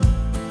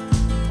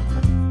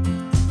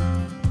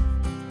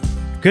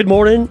Good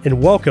morning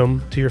and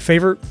welcome to your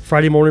favorite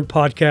Friday morning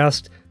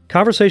podcast,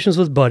 Conversations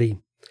with Buddy,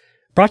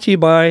 brought to you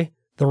by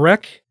The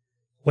Rec,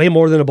 way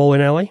more than a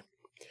bowling alley.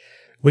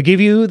 We give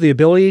you the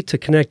ability to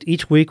connect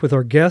each week with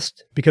our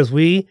guests because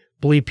we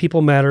believe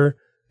people matter,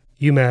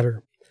 you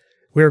matter.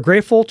 We are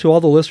grateful to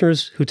all the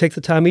listeners who take the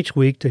time each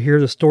week to hear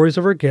the stories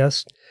of our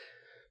guests.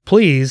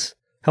 Please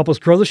help us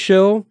grow the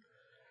show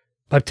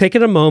by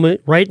taking a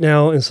moment right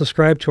now and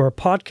subscribe to our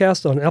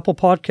podcast on Apple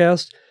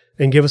Podcasts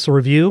and give us a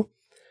review.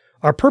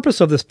 Our purpose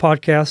of this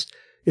podcast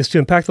is to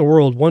impact the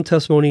world one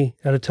testimony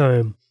at a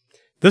time.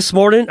 This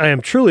morning, I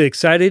am truly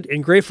excited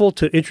and grateful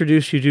to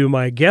introduce you to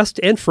my guest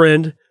and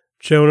friend,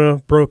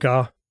 Jonah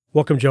Brokaw.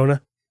 Welcome,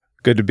 Jonah.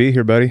 Good to be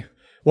here, buddy.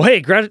 Well,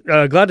 hey, glad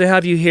to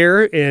have you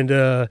here, and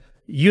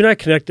you and I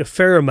connect a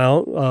fair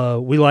amount.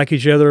 We like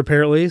each other,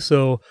 apparently,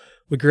 so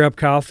we grab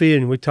coffee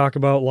and we talk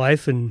about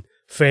life and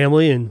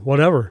family and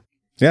whatever.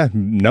 Yeah,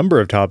 number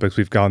of topics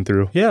we've gone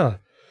through. Yeah.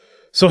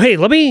 So, hey,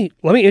 let me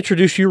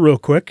introduce you real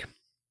quick.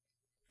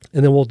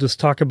 And then we'll just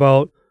talk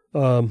about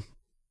all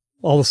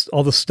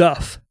the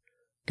stuff.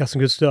 Got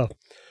some good stuff.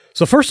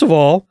 So first of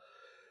all,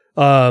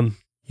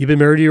 you've been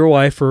married to your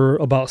wife for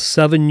about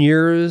 7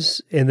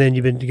 years, and then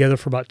you've been together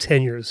for about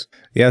 10 years.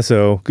 Yeah,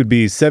 so could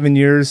be 7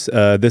 years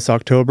this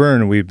October,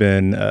 and we've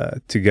been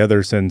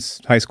together since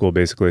high school,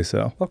 basically.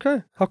 So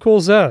okay, how cool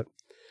is that?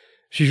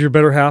 She's your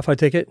better half, I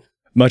take it.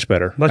 Much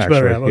better,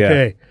 better half.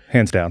 Okay, yeah,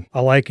 hands down.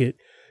 I like it.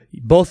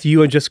 Both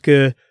you and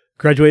Jessica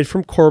graduated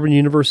from Corbin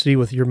University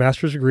with your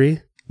master's degree.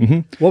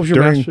 Mm-hmm. What was your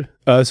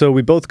master's? So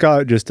we both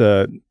got just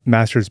a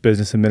master's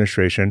business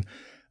administration,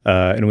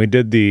 and we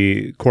did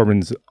the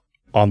Corbin's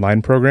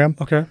online program.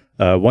 Okay.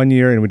 1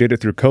 year, and we did it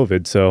through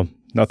COVID. So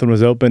nothing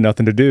was open,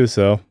 nothing to do.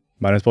 So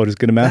might as well just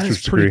get a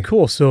master's degree. Pretty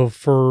cool. So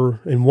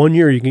in 1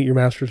 year, you can get your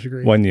master's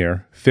degree. 1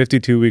 year,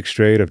 52 weeks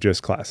straight of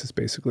just classes,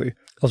 basically.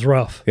 That was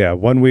rough. Yeah,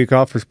 1 week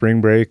off for spring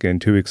break and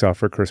 2 weeks off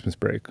for Christmas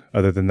break.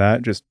 Other than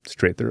that, just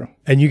straight through.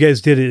 And you guys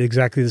did it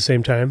exactly the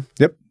same time?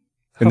 Yep.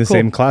 In the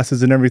same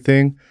classes and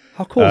everything.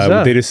 How cool is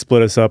that? They just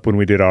split us up when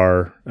we did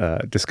our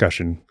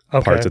discussion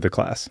parts of the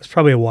class. It's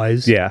probably a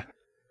wise. Yeah.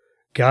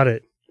 Got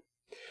it.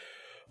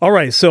 All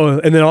right. So,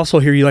 and then also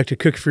here you like to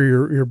cook for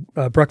your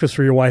breakfast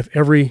for your wife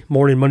every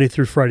morning, Monday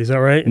through Friday. Is that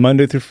right?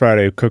 Monday through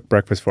Friday, cook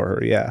breakfast for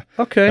her. Yeah.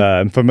 Okay.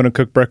 If I'm going to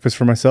cook breakfast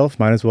for myself,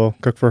 might as well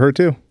cook for her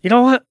too. You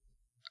know what?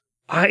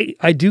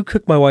 I do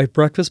cook my wife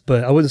breakfast,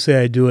 but I wouldn't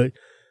say I do it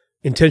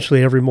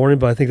intentionally every morning,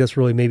 but I think that's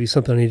really maybe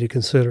something I need to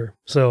consider.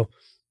 So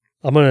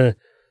I'm going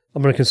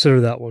to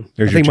consider that one.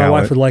 I think my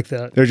wife would like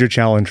that. There's your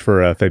challenge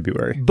for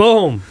February.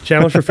 Boom.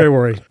 Challenge for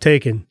February.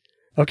 Taken.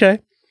 Okay.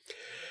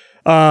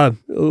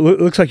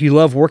 Looks like you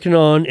love working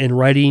on and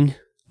riding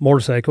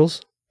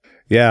motorcycles.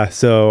 Yeah.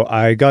 So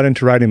I got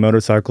into riding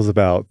motorcycles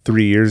about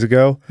 3 years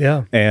ago.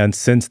 Yeah. And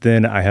since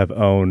then I have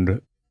owned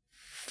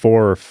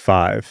 4 or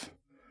 5.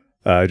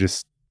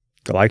 Just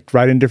like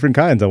riding different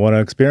kinds. I want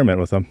to experiment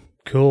with them.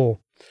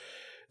 Cool.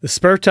 The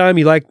spare time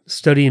you like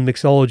studying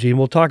mixology, and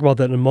we'll talk about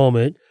that in a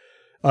moment.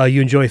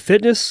 You enjoy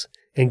fitness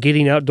and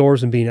getting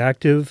outdoors and being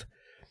active.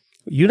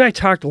 You and I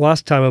talked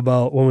last time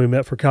about when we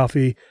met for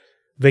coffee,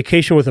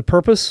 vacation with a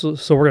purpose.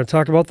 So we're going to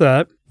talk about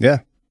that. Yeah.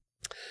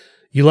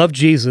 You love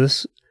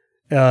Jesus,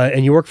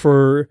 and you work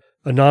for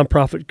a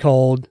nonprofit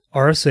called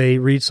RSA,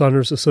 Reed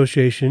Saunders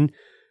Association,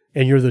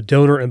 and you're the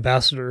donor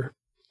ambassador,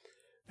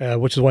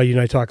 which is why you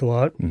and I talk a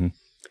lot. Mm-hmm.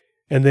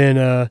 And then,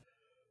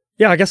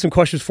 I got some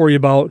questions for you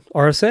about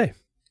RSA.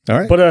 All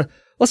right. But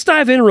let's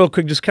dive in real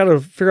quick, just kind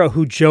of figure out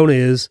who Jonah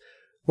is.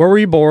 Where were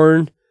you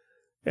born?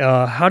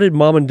 How did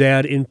mom and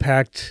dad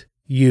impact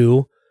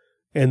you?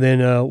 And then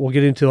we'll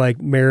get into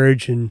like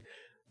marriage and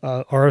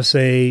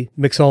RSA,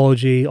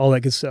 mixology, all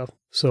that good stuff.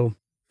 So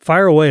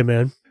fire away,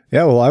 man.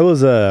 Yeah, well, I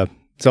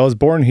was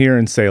born here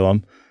in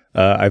Salem.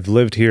 I've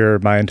lived here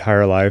my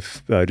entire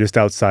life, just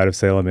outside of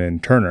Salem in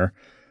Turner.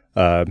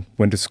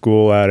 Went to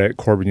school at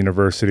Corbin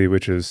University,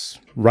 which is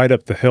right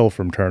up the hill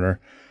from Turner.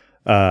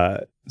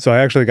 So I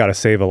actually got to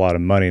save a lot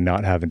of money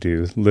not having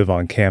to live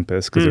on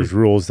campus because there's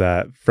rules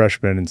that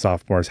freshmen and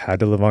sophomores had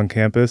to live on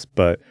campus.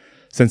 But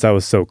since I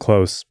was so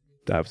close,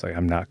 I was like,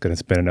 I'm not going to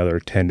spend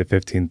another $10,000 to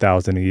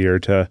 $15,000 a year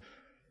to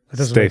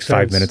stay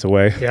 5 minutes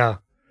away. Yeah.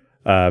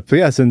 But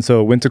yes, and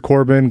so went to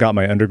Corbin, got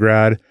my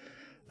undergrad.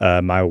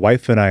 My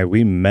wife and I,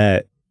 we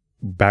met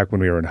back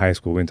when we were in high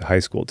school. We went to high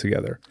school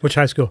together. Which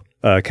high school?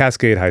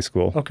 Cascade High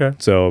School. Okay.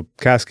 So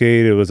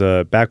Cascade, it was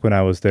back when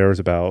I was there, it was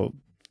about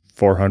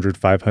 400,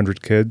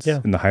 500 kids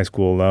in the high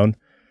school alone.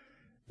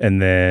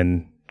 And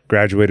then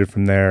graduated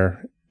from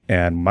there.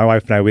 And my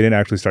wife and I, we didn't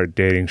actually start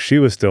dating. She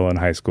was still in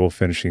high school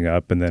finishing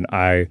up. And then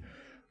I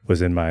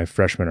was in my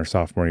freshman or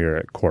sophomore year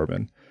at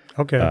Corbin.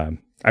 Okay.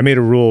 I made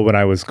a rule when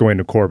I was going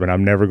to Corbin,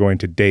 I'm never going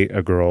to date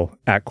a girl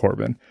at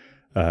Corbin.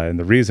 And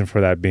the reason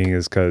for that being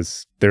is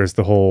because there's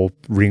the whole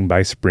ring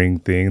by spring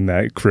thing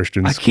that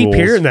Christian schools... I keep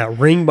hearing that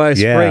ring by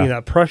spring,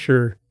 that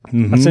pressure.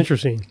 Mm-hmm. That's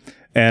interesting.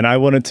 And I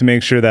wanted to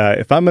make sure that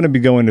if I'm going to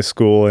be going to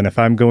school and if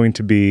I'm going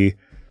to be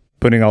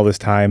putting all this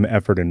time,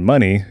 effort, and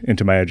money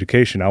into my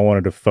education, I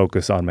wanted to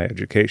focus on my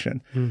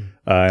education.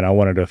 And I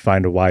wanted to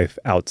find a wife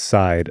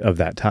outside of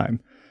that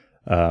time.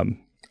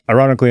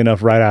 Ironically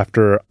enough, right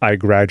after I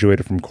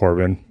graduated from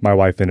Corbin, my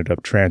wife ended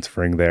up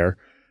transferring there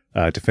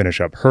to finish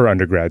up her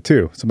undergrad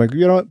too. So I'm like,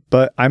 you know what?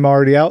 But I'm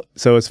already out,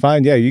 so it's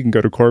fine. Yeah, you can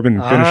go to Corbin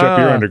and finish up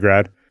your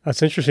undergrad.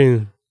 That's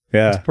interesting.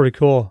 Yeah. That's pretty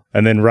cool.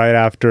 And then right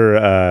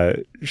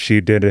after she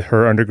did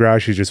her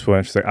undergrad, she's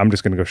like, I'm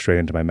just going to go straight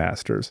into my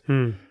master's.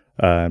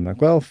 I'm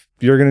like, well, if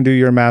you're going to do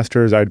your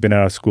master's, I'd been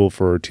out of school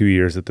for 2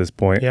 years at this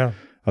point. Yeah. I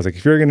was like,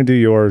 if you're going to do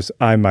yours,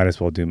 I might as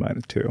well do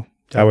mine too.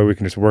 That way we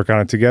can just work on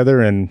it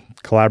together and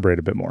collaborate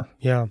a bit more.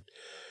 Yeah.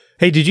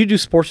 Hey, did you do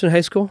sports in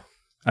high school?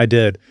 I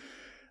did.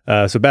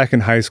 So back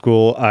in high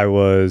school, I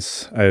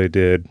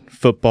did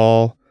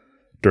football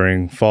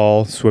during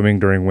fall, swimming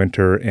during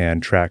winter,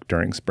 and track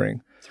during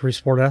spring.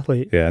 3-sport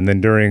athlete. Yeah. And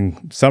then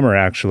during summer,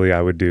 actually,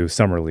 I would do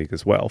summer league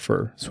as well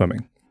for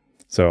swimming.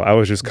 So I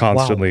was just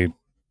constantly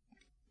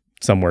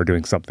somewhere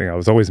doing something. I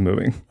was always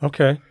moving.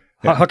 Okay.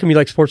 Yeah. How come you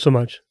like sports so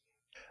much?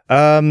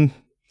 I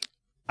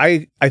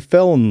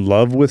fell in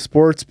love with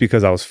sports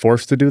because I was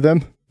forced to do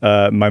them.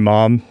 My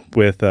mom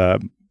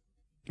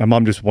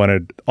just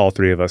wanted all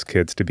three of us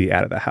kids to be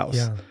out of the house.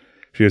 Yeah.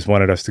 She just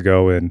wanted us to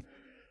go and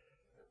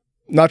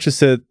not just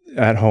sit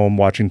at home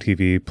watching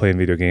TV, playing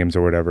video games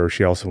or whatever.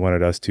 She also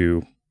wanted us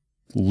to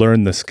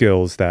learn the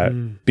skills that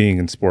being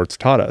in sports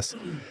taught us.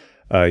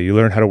 You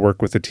learn how to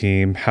work with a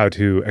team, how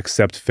to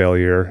accept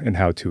failure, and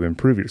how to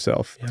improve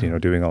yourself,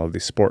 doing all of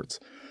these sports.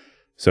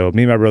 So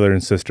me, my brother,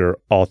 and sister,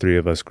 all three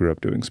of us grew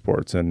up doing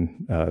sports,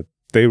 and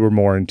they were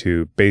more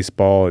into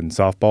baseball and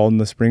softball in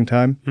the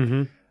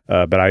springtime.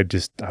 But I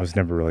was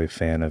never really a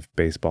fan of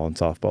baseball and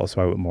softball,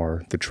 so I went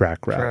more the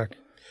track route.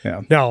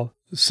 Yeah. Now,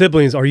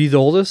 siblings, are you the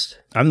oldest?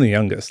 I'm the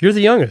youngest. You're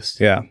the youngest?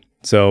 Yeah.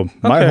 So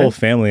my whole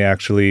family,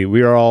 actually,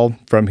 we are all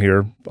from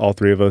here, all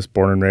three of us,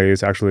 born and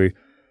raised. Actually,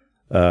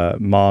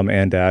 mom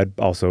and dad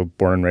also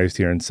born and raised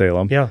here in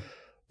Salem. Yeah.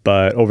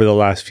 But over the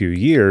last few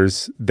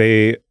years,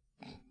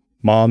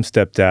 mom,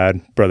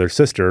 stepdad, brother,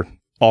 sister,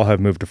 all have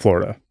moved to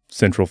Florida,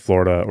 Central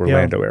Florida,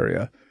 Orlando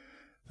area.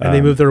 And they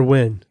moved there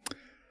when?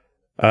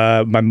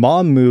 My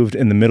mom moved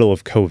in the middle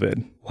of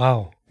COVID.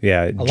 Wow.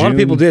 Yeah. A lot of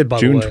people did, by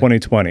the way. June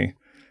 2020.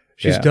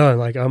 She's done.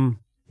 Like, I'm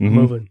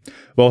moving.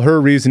 Well,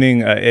 her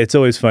reasoning, it's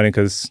always funny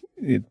because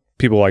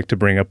people like to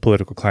bring up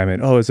political climate.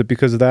 Oh, is it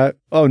because of that?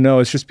 Oh, no,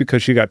 it's just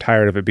because she got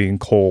tired of it being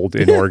cold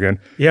in Oregon.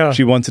 Yeah.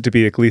 She wants it to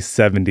be at least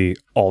 70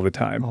 all the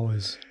time.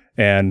 Always.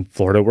 And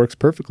Florida works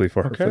perfectly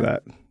for her for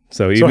that.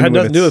 So it had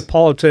nothing to do with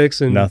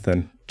politics and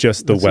nothing,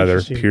 just the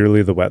weather,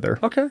 purely the weather.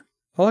 Okay,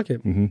 I like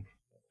it.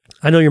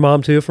 I know your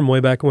mom too from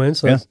way back when,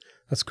 so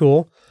that's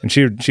cool. And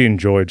she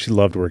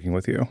loved working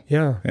with you.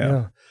 Yeah.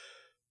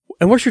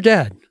 And where's your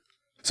dad?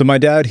 So my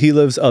dad, he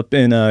lives up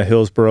in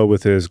Hillsboro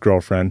with his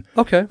girlfriend.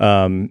 Okay.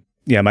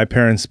 My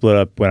parents split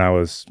up when I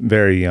was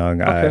very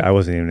young. Okay. I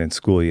wasn't even in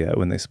school yet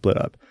when they split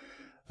up.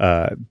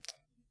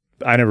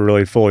 I never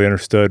really fully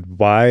understood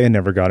why. I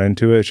never got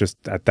into it. It's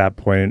just at that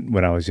point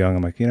when I was young,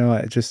 I'm like,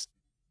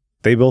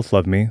 they both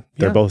love me.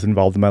 They're both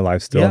involved in my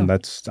life still, and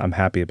I'm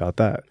happy about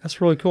that.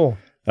 That's really cool.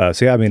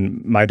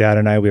 My dad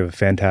and I, we have a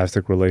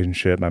fantastic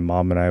relationship. My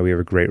mom and I, we have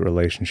a great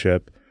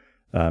relationship.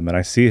 And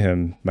I see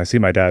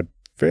my dad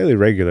fairly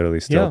regularly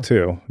still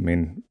too. I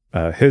mean,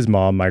 his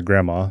mom, my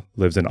grandma,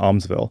 lives in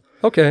Almsville,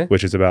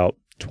 which is about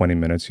 20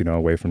 minutes,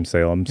 away from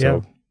Salem.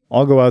 So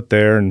I'll go out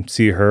there and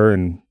see her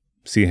and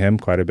see him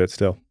quite a bit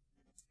still.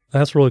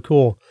 That's really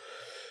cool.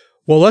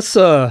 Well, let's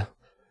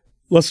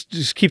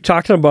just keep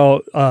talking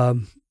about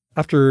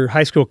after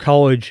high school,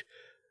 college,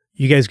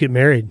 you guys get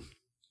married.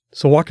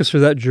 So walk us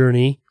through that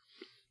journey.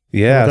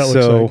 Yeah,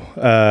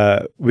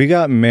 we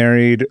got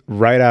married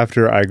right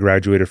after I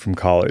graduated from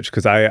college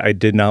because I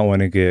did not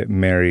want to get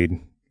married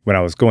when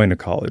I was going to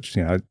college.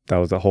 That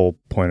was the whole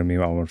point of me.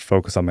 I want to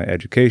focus on my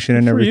education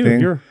and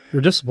everything. You're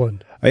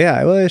disciplined.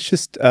 Yeah, well, it's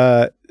just,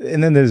 and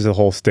then there's a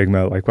whole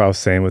stigma, like what I was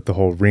saying with the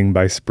whole ring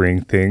by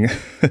spring thing.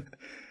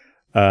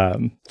 It's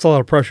a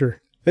lot of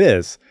pressure. It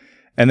is.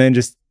 And then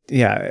just,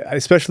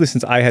 especially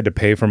since I had to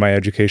pay for my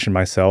education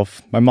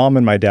myself. My mom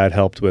and my dad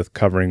helped with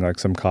covering like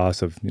some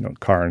costs of,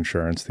 car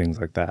insurance, things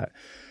like that.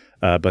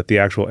 But the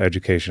actual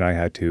education I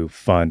had to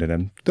fund and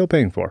I'm still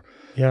paying for.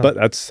 Yeah. But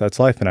that's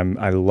life. And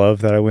I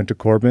love that I went to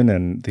Corbin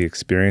and the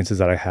experiences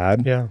that I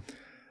had. Yeah.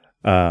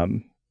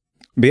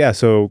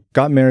 So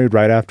got married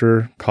right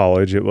after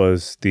college.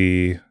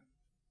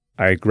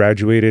 I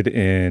graduated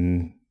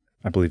in,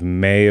 I believe,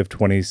 May of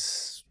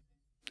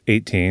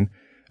 2018,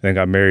 and then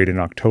got married in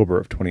October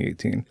of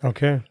 2018.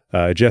 Okay.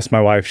 Jess,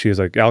 my wife, she was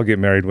like, I'll get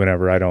married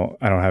whenever. I don't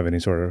have any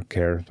sort of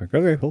care. I'm like,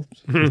 okay, well,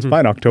 it's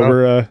fine.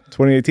 October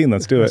 2018,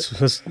 let's do it.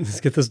 Let's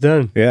get this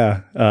done.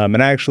 Yeah.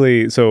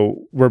 And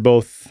so we're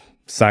both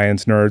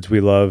science nerds.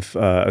 We love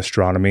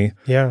astronomy.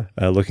 Yeah.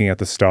 Looking at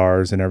the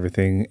stars and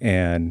everything.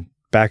 And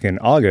back in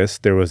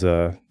August, there was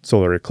a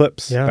solar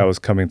eclipse that was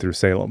coming through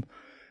Salem.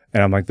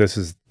 And I'm like, this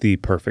is the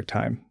perfect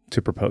time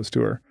to propose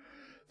to her.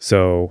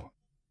 So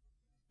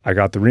I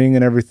got the ring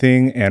and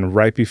everything. And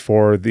right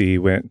before the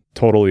went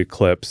total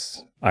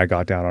eclipse, I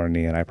got down on a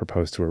knee and I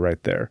proposed to her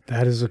right there.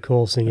 That is the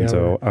coolest thing and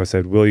ever. So I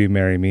said, will you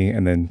marry me?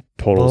 And then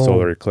total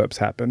solar eclipse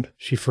happened.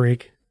 She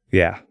freak?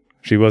 Yeah.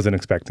 She wasn't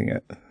expecting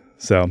it.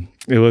 So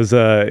it was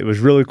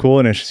really cool.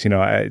 And it's just,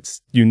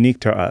 it's unique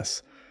to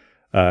us.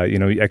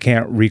 I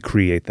can't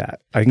recreate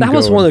that. That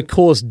was one of the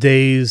coolest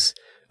days,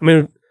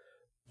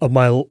 of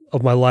my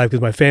life,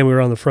 because my family were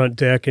on the front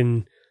deck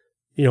and,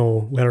 we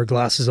had our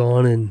glasses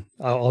on, and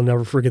I'll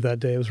never forget that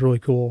day. It was really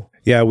cool.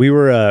 Yeah, we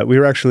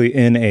were actually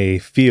in a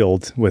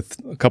field with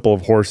a couple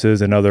of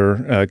horses and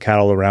other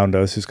cattle around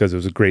us, just because it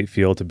was a great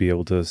field to be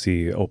able to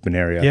see open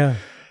area. Yeah.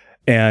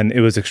 And it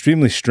was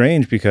extremely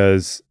strange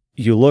because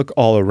you look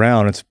all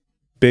around, it's a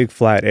big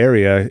flat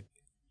area.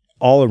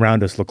 All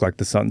around us looked like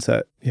the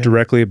sunset. Yeah.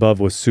 Directly above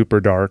was super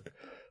dark,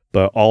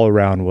 but all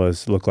around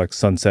looked like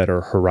sunset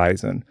or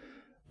horizon.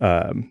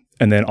 And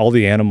then all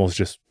the animals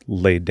just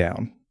laid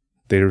down.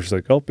 They were just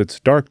like, oh, it's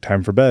dark,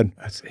 time for bed.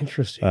 That's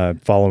interesting.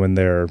 Following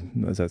their,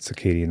 is that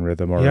circadian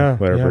rhythm or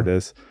whatever it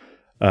is.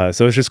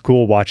 So it's just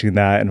cool watching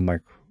that. And I'm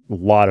like, a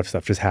lot of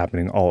stuff just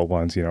happening all at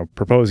once,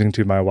 proposing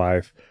to my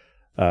wife,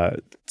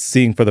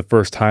 seeing for the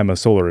first time a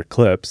solar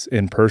eclipse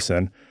in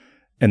person,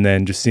 and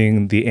then just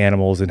seeing the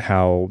animals and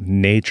how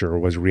nature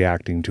was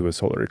reacting to a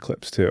solar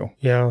eclipse too.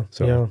 Yeah.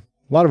 So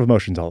a lot of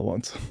emotions all at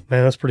once.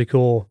 Man, that's pretty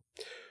cool.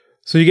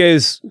 So you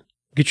guys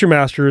get your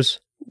master's.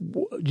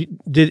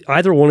 Did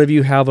either one of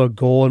you have a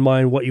goal in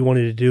mind, what you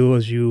wanted to do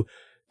as you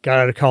got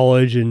out of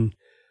college and,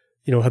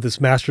 had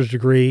this master's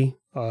degree?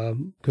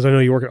 Because I know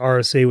you work at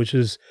RSA, which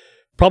is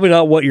probably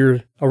not what your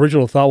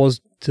original thought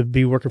was, to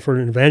be working for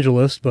an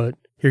evangelist, but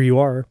here you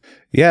are.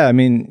 Yeah,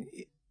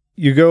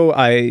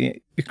 you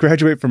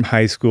graduate from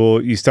high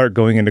school, you start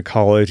going into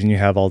college, and you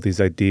have all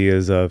these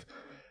ideas of,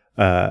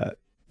 at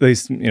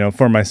least,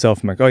 for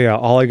myself, I'm like, oh yeah,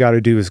 all I got to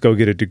do is go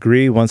get a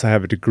degree. Once I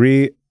have a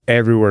degree,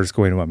 everywhere's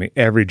going to want me.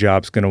 Every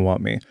job's going to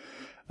want me.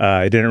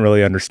 I didn't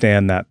really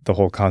understand that the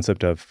whole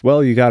concept of,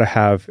 well, you got to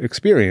have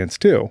experience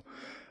too.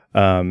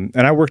 And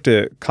I worked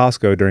at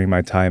Costco during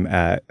my time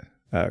at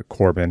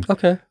Corbin.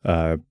 Okay.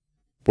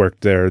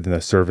 Worked there in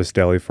the service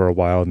deli for a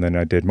while, and then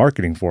I did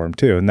marketing for them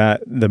too. And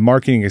the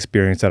marketing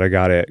experience that I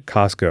got at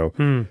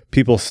Costco,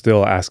 people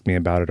still ask me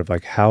about it, of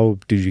like, how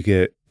did you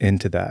get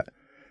into that?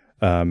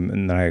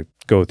 And then I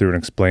go through and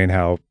explain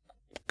how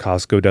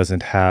Costco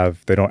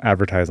they don't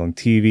advertise on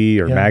TV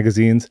or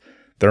magazines.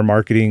 Their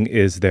marketing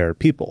is their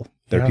people.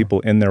 They're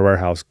people in their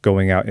warehouse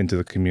going out into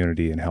the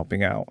community and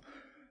helping out.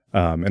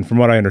 And from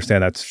what I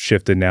understand, that's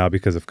shifted now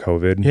because of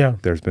COVID. Yeah.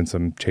 There's been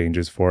some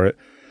changes for it.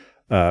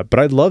 But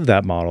I love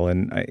that model.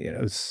 And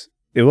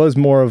it was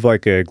more of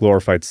like a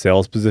glorified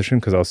sales position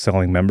because I was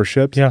selling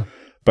memberships. Yeah.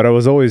 But I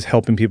was always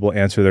helping people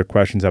answer their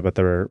questions about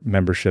their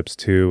memberships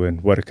too,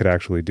 and what it could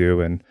actually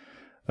do. And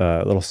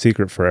a little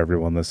secret for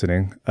everyone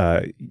listening,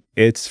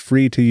 it's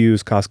free to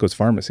use Costco's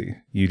pharmacy.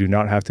 You do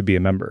not have to be a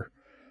member.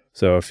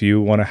 So if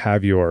you want to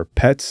have your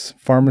pets'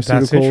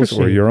 pharmaceuticals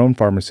or your own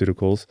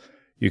pharmaceuticals,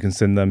 you can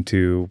send them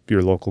to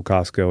your local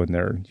Costco, and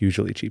they're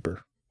usually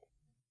cheaper.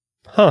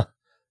 Huh.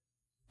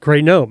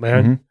 Great note,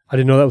 man. Mm-hmm. I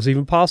didn't know that was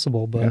even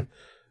possible, but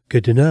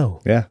good to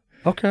know. Yeah.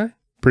 Okay.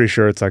 Pretty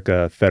sure it's like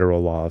a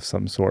federal law of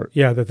some sort.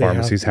 Yeah, that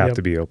pharmacies have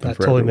to be open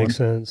for everyone. That totally makes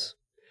sense.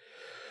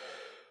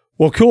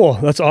 Well, cool.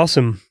 That's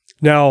awesome.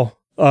 Now,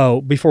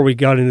 before we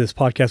got into this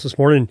podcast this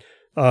morning,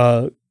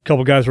 a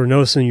couple guys were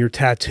noticing your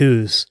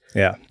tattoos.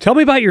 Yeah. Tell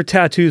me about your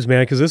tattoos,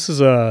 man, because this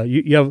is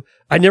you have.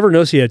 I never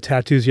noticed you had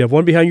tattoos. You have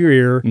one behind your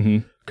ear,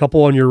 a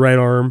couple on your right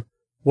arm.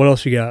 What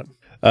else you got?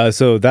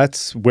 So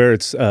that's where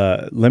it's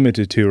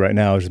limited to right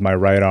now, is my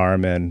right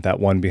arm and that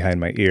one behind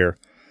my ear.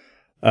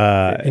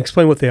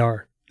 Explain what they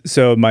are.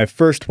 So my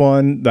first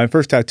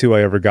tattoo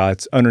I ever got,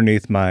 it's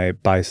underneath my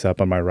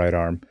bicep on my right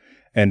arm,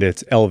 and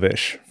it's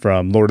Elvish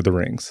from Lord of the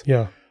Rings.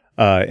 Yeah.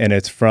 And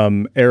it's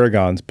from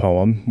Aragorn's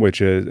poem,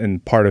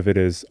 and part of it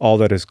is, all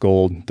that is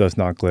gold does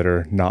not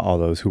glitter, not all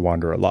those who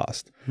wander are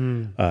lost.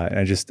 And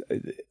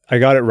I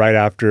got it right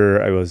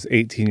after I was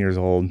 18 years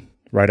old,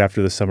 right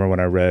after the summer when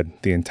I read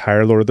the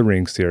entire Lord of the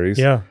Rings series,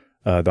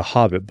 the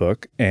Hobbit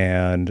book,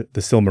 and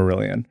the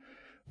Silmarillion,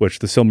 which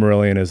the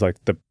Silmarillion is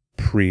like the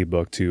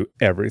pre-book to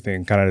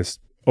everything, kind of just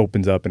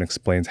opens up and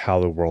explains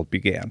how the world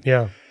began.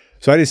 Yeah.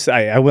 So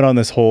I went on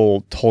this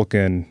whole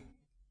Tolkien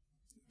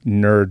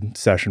nerd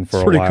session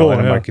for a while. Cool,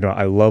 and I'm like,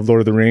 I love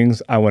Lord of the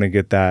Rings. I want to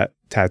get that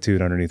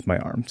tattooed underneath my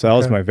arm. So that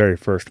was my very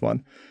first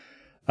one.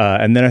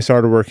 And then I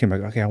started working,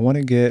 like, okay, I want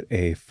to get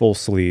a full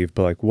sleeve,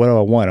 but like, what do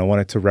I want? I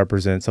want it to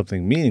represent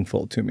something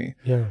meaningful to me.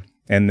 Yeah.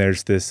 And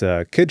there's this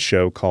kids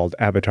show called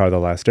Avatar: The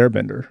Last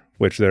Airbender,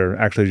 which they're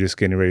actually just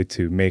getting ready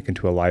to make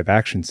into a live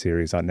action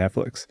series on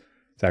Netflix.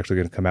 It's actually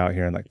going to come out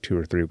here in like 2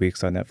 or 3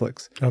 weeks on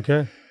Netflix.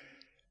 Okay.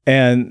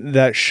 And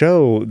that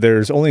show,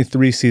 there's only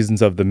 3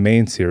 seasons of the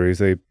main series.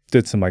 They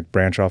did some like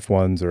branch off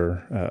ones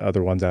or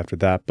other ones after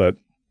that. But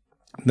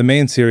the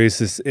main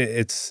series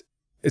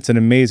it's an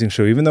amazing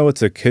show. Even though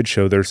it's a kid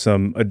show, there's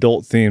some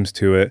adult themes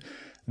to it,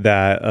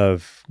 that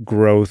of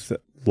growth,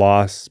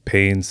 loss,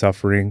 pain,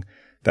 suffering,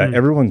 that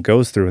everyone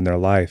goes through in their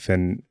life.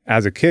 And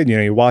as a kid,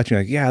 you're watching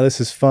like, yeah, this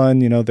is fun.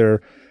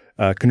 They're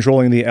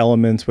controlling the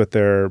elements with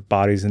their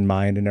bodies and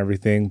mind and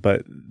everything.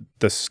 But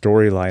the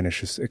storyline is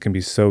just, it can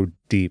be so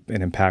deep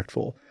and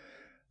impactful.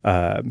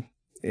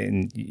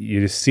 And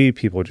you just see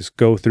people just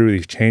go through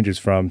these changes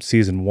from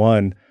season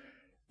 1,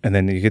 and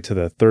then you get to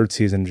the 3rd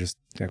season, just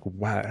like,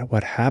 wow,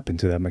 what happened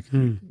to them? Like,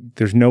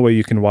 there's no way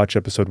you can watch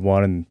episode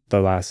 1 and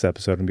the last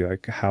episode and be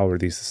like, how are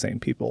these the same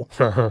people?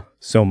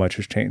 So much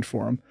has changed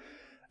for them.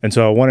 And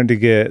so I wanted to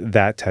get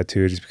that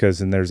tattoo just because,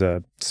 and there's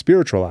a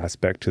spiritual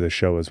aspect to the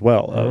show as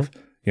well. Of,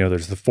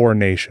 there's the 4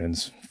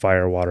 nations: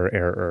 fire, water,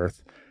 air,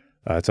 earth.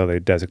 That's how they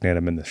designate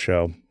them in the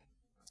show.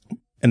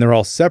 And they're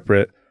all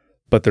separate,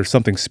 but there's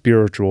something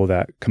spiritual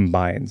that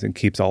combines and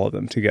keeps all of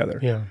them together.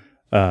 Yeah.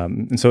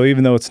 And so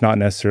even though it's not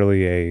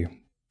necessarily a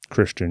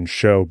Christian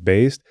show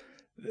based,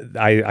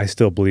 I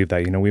still believe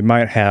that, we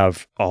might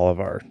have all of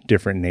our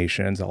different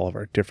nations, all of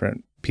our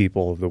different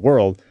people of the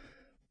world,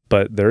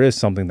 but there is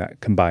something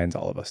that combines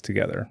all of us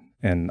together.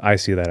 And I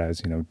see that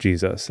as,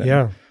 Jesus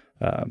and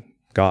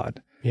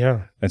God.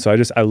 Yeah. And so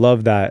I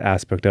love that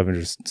aspect of it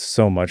just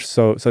so much.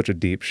 Such a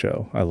deep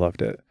show. I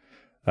loved it.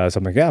 So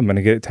I'm like, yeah, I'm going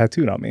to get it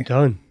tattooed on me.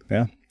 Done.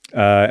 Yeah.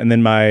 And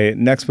then my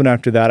next one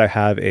after that, I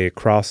have a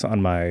cross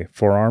on my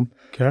forearm.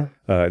 Okay.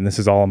 And this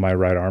is all on my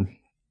right arm.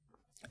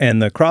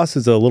 And the cross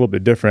is a little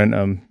bit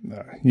different.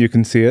 You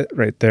can see it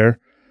right there.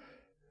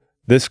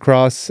 This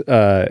cross,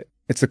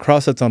 it's the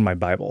cross that's on my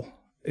Bible.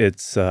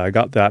 I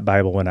got that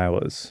Bible when I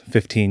was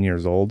 15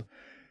 years old.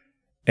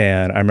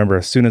 And I remember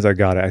as soon as I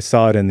got it, I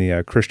saw it in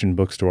the Christian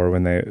bookstore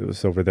when it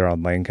was over there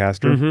on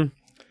Lancaster.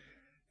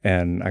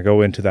 And I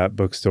go into that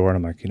bookstore and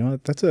I'm like,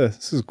 what?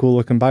 This is a cool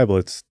looking Bible.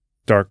 It's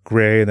dark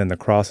gray, and then the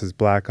cross is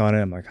black on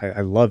it. I'm like,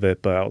 I love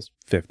it, but I was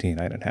 15.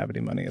 I didn't have any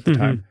money at the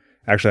time.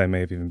 Actually, I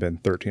may have even been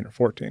 13 or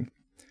 14.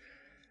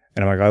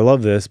 And I'm like, I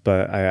love this,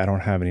 but I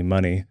don't have any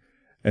money.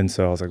 And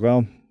so I was like,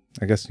 well,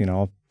 I guess,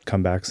 I'll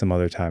come back some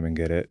other time and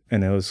get it.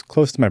 And it was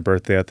close to my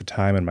birthday at the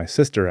time, and my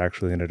sister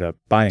actually ended up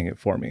buying it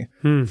for me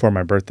for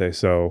my birthday.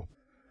 So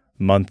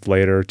a month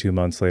later, 2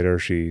 months later,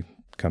 she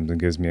comes and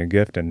gives me a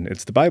gift, and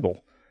it's the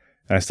Bible.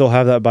 And I still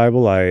have that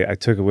Bible. I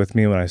took it with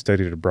me when I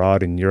studied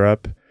abroad in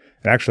Europe.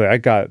 And actually, I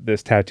got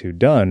this tattoo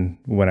done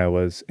when I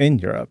was in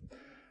Europe.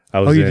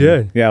 You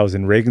did? Yeah, I was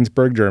in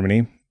Regensburg,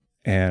 Germany.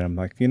 And I'm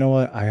like, you know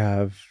what? I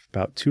have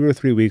about 2 or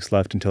 3 weeks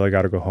left until I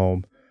got to go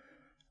home.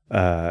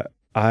 I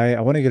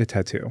want to get a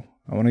tattoo.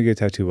 I want to get a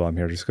tattoo while I'm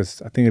here just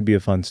because I think it'd be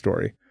a fun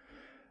story.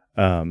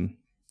 So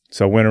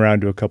I went around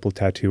to a couple of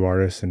tattoo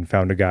artists and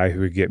found a guy who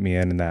would get me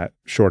in that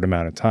short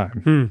amount of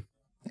time.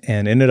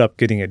 And ended up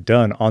getting it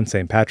done on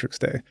St. Patrick's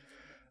Day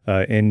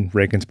in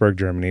Regensburg,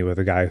 Germany, with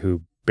a guy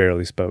who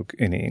barely spoke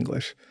any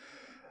English.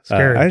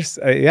 Scary.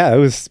 It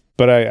was,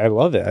 but I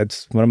love it.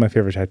 It's one of my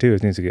favorite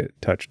tattoos. It needs to get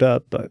touched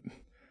up,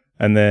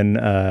 and then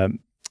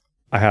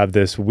I have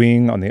this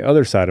wing on the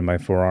other side of my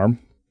forearm,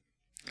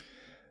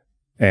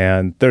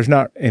 and there's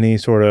not any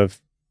sort of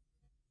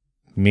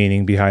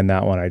meaning behind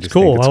that one. I just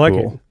think it's like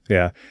cool. It.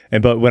 Yeah.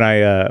 And but when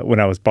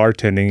I was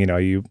bartending,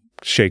 you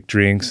shake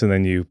drinks and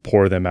then you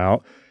pour them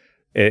out.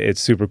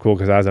 It's super cool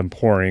because as I'm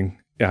pouring,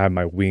 I have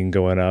my wing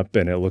going up,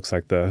 and it looks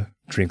like the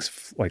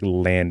drinks like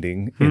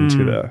landing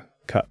into the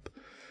cup.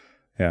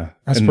 Yeah.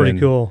 That's pretty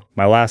cool.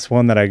 My last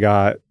one that I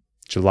got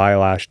June, July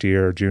last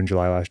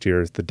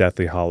year, is the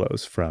Deathly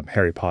Hallows from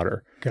Harry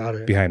Potter. Got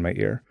it. Behind my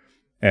ear.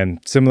 And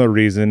similar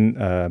reason,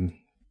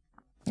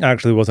 I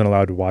actually wasn't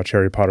allowed to watch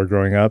Harry Potter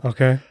growing up.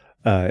 Okay.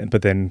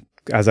 But then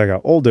as I got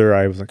older,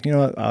 I was like,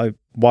 what? I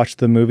watched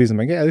the movies. I'm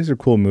like, yeah, these are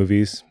cool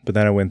movies. But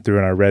then I went through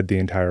and I read the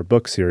entire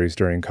book series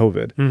during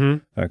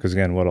COVID. Because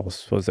again, what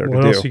else was there to do?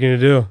 What else are you going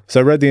to do? So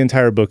I read the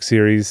entire book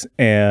series,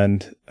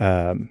 and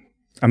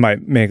I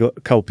might make a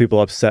couple people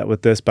upset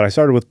with this, but I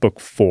started with book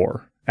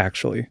 4,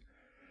 actually.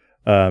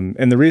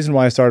 And the reason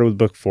why I started with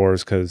book 4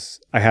 is because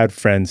I had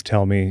friends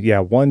tell me,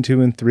 1,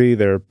 2, and 3,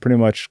 they're pretty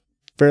much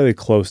fairly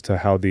close to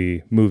how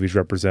the movies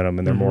represent them,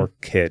 and they're more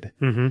kid.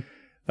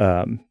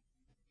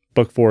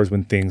 Book 4 is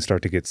when things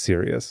start to get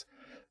serious.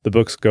 The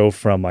books go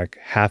from like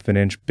half an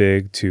inch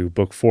big to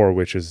book 4,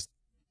 which is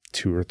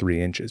 2 or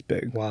 3 inches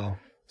big. Wow.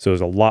 So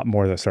there's a lot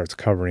more that starts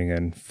covering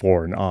in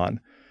 4 and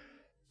on.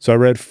 So I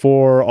read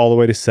 4 all the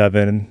way to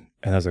 7,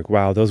 and I was like,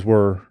 wow, those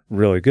were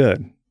really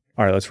good.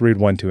 All right, let's read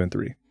 1, 2, and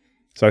 3.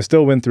 So I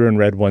still went through and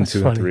read 1,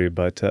 2, and 3,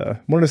 but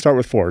I'm going to start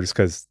with 4 just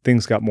because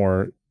things got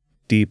more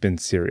deep and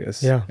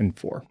serious in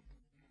 4.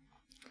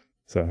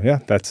 So yeah,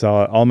 that's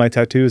all my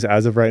tattoos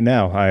as of right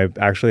now. I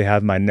actually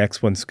have my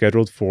next one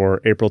scheduled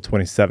for April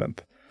 27th.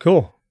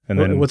 Cool. And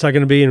then what's that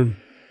going to be?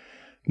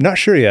 Not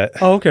sure yet.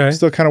 Oh, okay.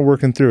 Still kind of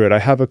working through it. I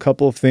have a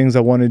couple of things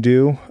I want to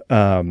do.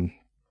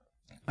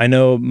 I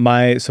know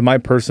my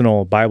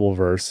personal Bible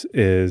verse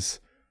is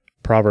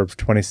Proverbs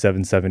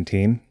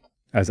 27:17.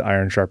 As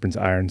iron sharpens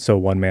iron, so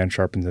one man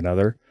sharpens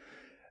another.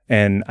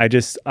 And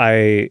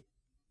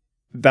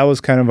that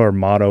was kind of our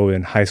motto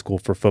in high school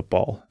for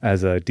football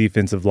as a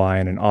defensive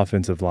line and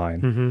offensive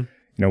line.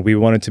 we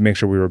wanted to make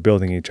sure we were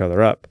building each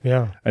other up.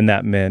 Yeah. And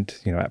that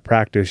meant, at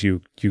practice,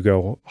 you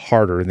go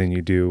harder than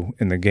you do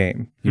in the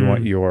game. You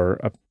want your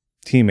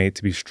teammate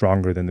to be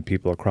stronger than the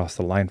people across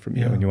the line from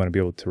you, and you want to be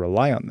able to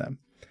rely on them.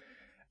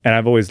 And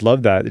I've always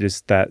loved that,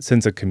 just that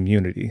sense of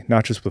community,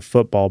 not just with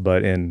football,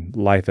 but in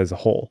life as a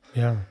whole.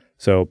 Yeah.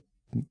 So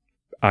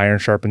iron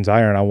sharpens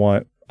iron. I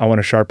want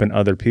to sharpen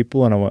other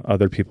people, and I want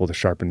other people to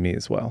sharpen me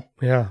as well.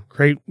 Yeah.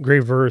 Great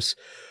verse.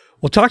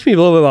 Well, talk to me a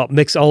little bit about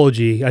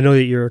mixology. I know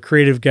that you're a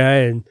creative guy,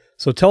 and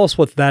so tell us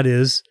what that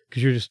is,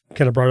 because you're just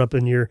kind of brought up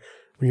when you're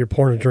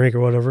pouring a drink or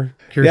whatever.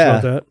 Curious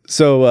about that.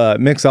 So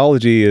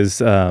mixology is,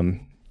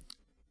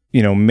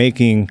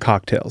 making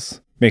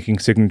cocktails, making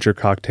signature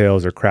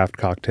cocktails or craft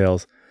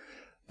cocktails.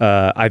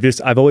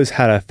 I've always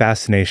had a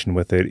fascination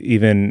with it.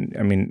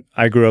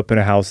 I grew up in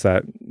a house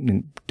that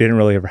didn't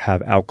really ever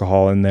have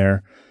alcohol in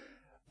there.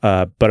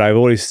 But I've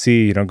always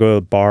go to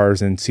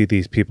bars and see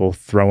these people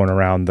throwing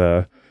around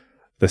the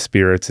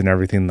spirits and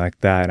everything like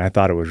that. And I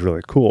thought it was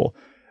really cool.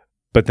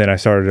 But then I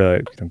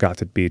started got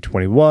to be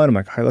 21. I'm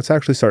like, all right, let's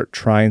actually start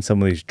trying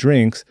some of these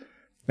drinks.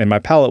 And my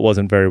palate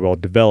wasn't very well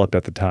developed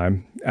at the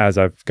time. As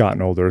I've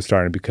gotten older, it's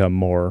starting to become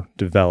more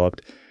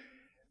developed.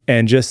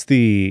 And just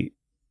the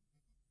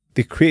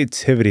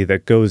creativity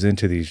that goes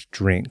into these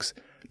drinks,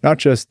 not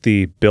just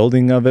the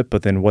building of it,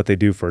 but then what they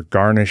do for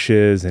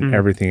garnishes and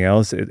everything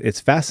else.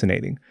 It's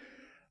fascinating.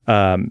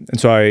 And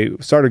so I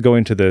started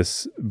going to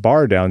this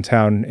bar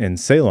downtown in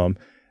Salem,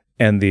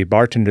 and the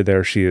bartender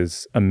there, she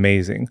is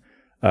amazing.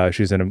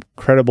 She's an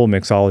incredible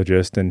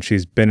mixologist, and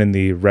she's been in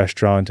the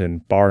restaurant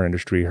and bar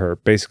industry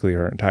basically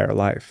her entire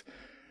life.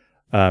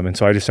 And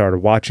so I just started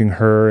watching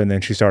her, and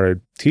then she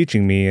started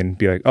teaching me and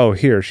be like, oh,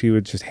 here, she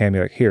would just hand me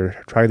like,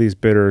 here, try these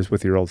bitters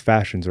with your old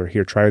fashions, or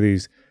here, try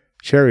these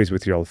cherries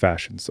with your old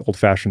fashions. Old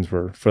fashions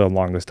were, for the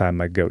longest time,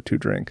 my go-to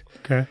drink.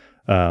 Okay.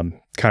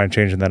 Kind of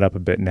changing that up a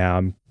bit now.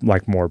 I'm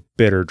like more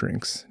bitter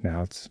drinks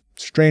now. It's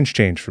a strange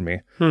change for me.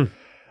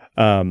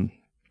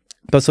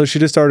 But so she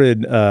just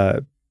started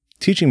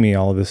teaching me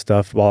all of this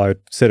stuff while I'd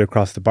sit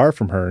across the bar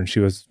from her, and she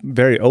was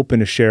very open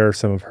to share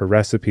some of her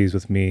recipes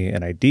with me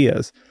and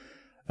ideas.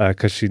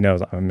 Because she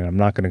knows, I'm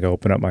not going to go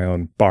open up my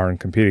own bar and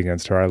compete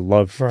against her. I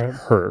love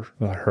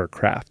her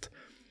craft.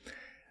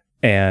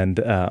 And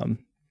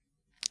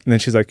then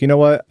she's like, you know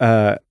what?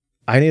 I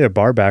need a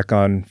bar back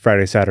on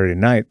Friday, Saturday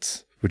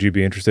nights. Would you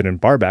be interested in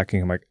bar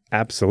backing? I'm like,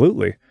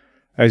 absolutely.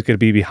 I was going to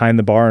be behind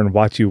the bar and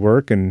watch you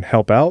work and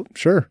help out.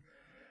 Sure.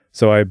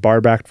 So I bar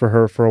backed for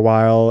her for a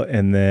while,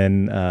 and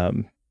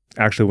then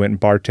actually went and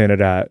bartended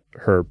at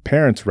her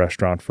parents'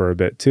 restaurant for a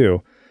bit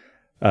too.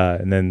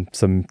 And then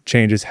some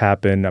changes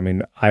happened.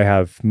 I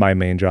have my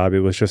main job.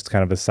 It was just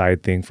kind of a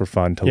side thing for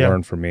fun to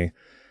learn for me.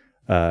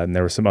 And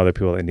there were some other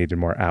people that needed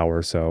more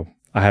hours. So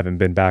I haven't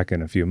been back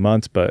in a few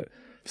months, but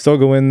still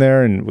go in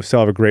there, and we still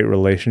have a great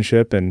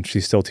relationship, and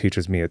she still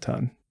teaches me a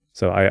ton.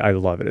 So I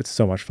love it. It's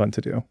so much fun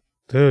to do.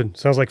 Dude,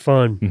 sounds like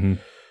fun.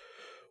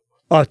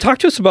 Talk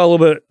to us about a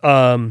little bit,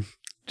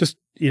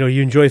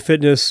 you enjoy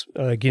fitness,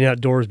 getting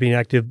outdoors, being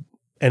active,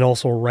 and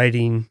also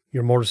riding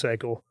your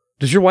motorcycle.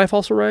 Does your wife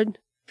also ride?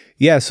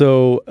 Yeah,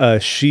 so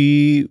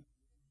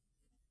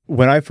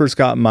when I first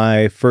got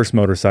my first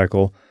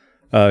motorcycle,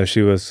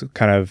 she was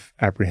kind of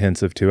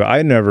apprehensive to it.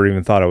 I never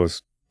even thought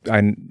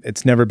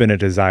it's never been a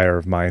desire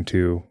of mine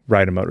to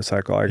ride a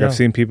motorcycle. I've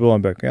seen people,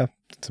 I'm like, yeah,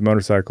 it's a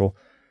motorcycle.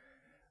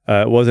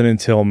 It wasn't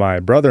until my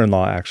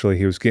brother-in-law, actually,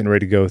 he was getting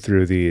ready to go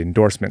through the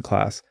endorsement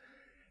class.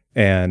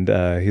 And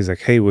he's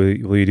like, hey,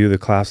 will you do the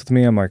class with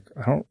me? I'm like,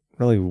 I don't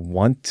really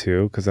want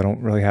to, because I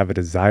don't really have a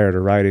desire to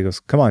ride. He goes,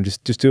 come on,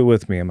 just do it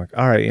with me. I'm like,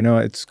 all right,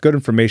 it's good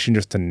information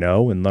just to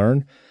know and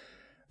learn.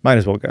 Might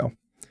as well go.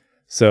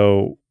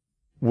 So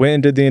went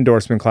and did the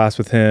endorsement class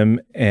with him,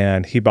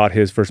 and he bought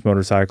his first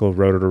motorcycle,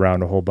 rode it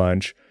around a whole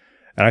bunch.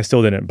 And I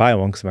still didn't buy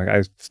one because I'm like,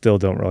 I still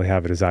don't really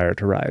have a desire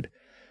to ride.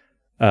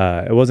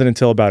 It wasn't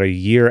until about a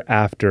year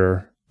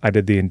after I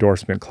did the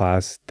endorsement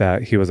class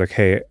that he was like,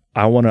 hey,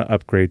 I want to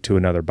upgrade to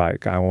another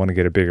bike. I want to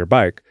get a bigger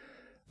bike.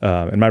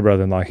 And my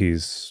brother-in-law,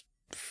 he's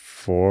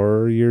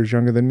 4 years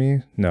younger than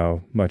me.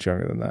 No, much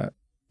younger than that.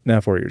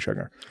 No, 4 years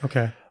younger.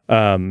 Okay.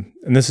 And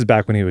this is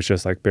back when he was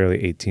just like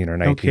barely 18 or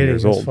 19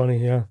 years old. That's funny,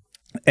 yeah.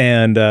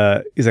 And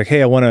he's like,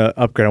 hey, I want to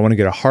upgrade. I want to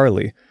get a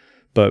Harley.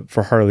 But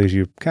for Harleys,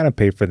 you kind of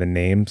pay for the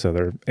name, so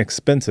they're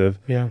expensive.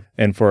 Yeah.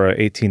 And for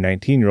an 18,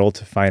 19-year-old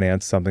to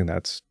finance something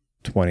that's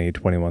 $20,000,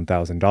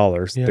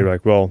 $21,000, they're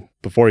like, well,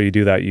 before you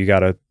do that, you got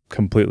to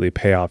completely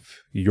pay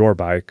off your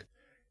bike,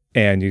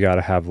 and you got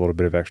to have a little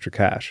bit of extra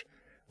cash,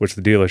 which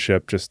the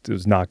dealership just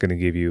is not going to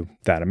give you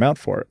that amount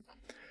for it.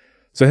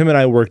 So him and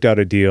I worked out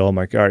a deal. I'm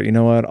like, all right, you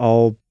know what?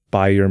 I'll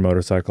buy your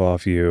motorcycle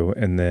off you,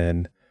 and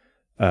then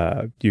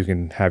you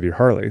can have your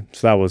Harley.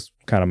 So that was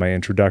kind of my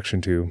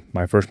introduction to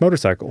my first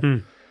motorcycle.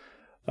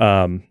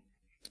 And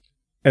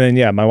then,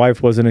 yeah, my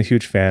wife wasn't a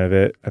huge fan of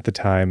it at the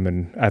time.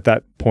 And at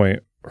that point,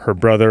 her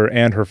brother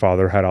and her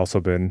father had also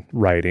been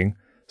riding.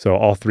 So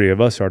all three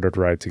of us started to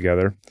ride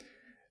together.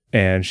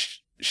 And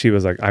she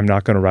was like, I'm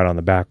not going to ride on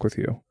the back with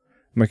you.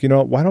 I'm like, you know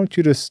what? Why don't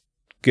you just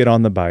get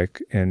on the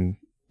bike and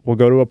we'll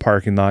go to a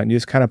parking lot and you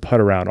just kind of putt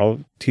around. I'll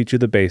teach you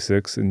the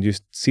basics and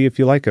just see if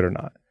you like it or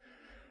not.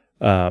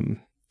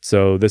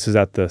 So this is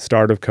at the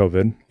start of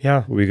COVID.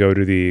 Yeah. We go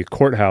to the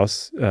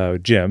courthouse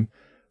gym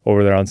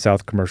over there on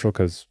South Commercial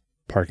because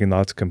parking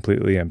lot's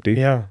completely empty.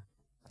 Yeah.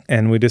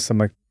 And I'm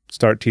like,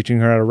 start teaching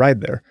her how to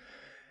ride there.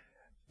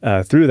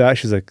 Through that,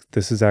 she's like,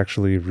 this is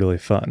actually really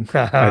fun.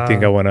 I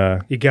think I want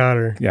to. You got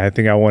her. Yeah, I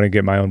think I want to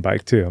get my own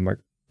bike too. I'm like,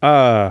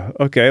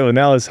 okay. Well,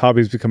 now this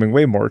hobby is becoming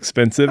way more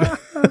expensive.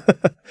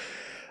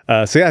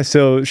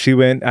 So she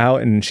went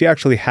out and she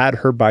actually had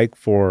her bike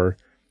for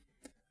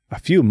a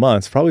few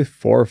months, probably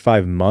 4 or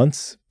 5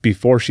 months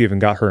before she even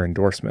got her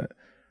endorsement.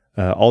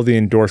 All the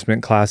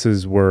endorsement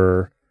classes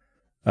were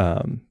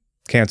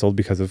canceled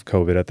because of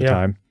COVID at the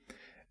time.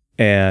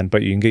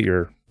 But you can get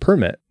your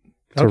permit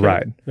to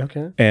ride.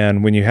 Okay.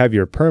 And when you have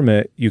your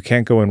permit, you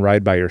can't go and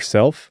ride by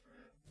yourself.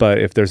 But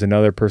if there's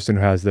another person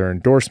who has their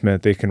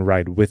endorsement, they can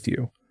ride with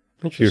you.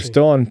 You're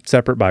still on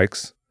separate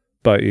bikes,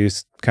 but you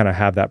just kind of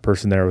have that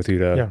person there with you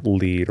to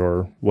lead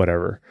or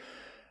whatever.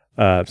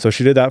 So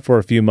she did that for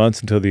a few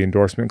months until the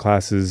endorsement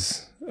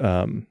classes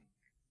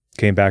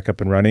came back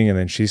up and running. And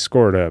then she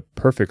scored a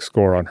perfect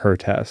score on her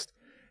test.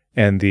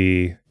 And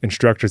the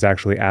instructors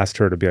actually asked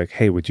her to be like,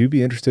 hey, would you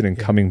be interested in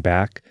coming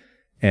back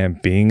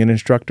and being an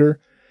instructor?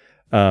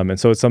 And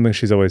so it's something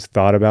she's always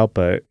thought about,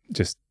 but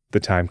just the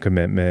time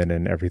commitment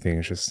and everything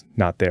is just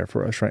not there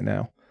for us right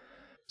now.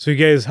 So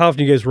how often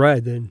do you guys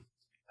ride then?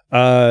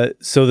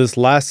 So this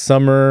last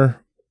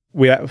summer,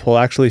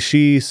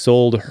 she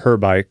sold her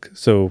bike.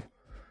 So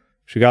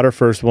she got her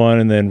first one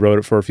and then rode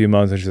it for a few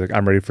months and she's like,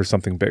 I'm ready for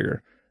something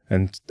bigger.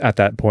 And at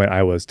that point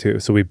I was too.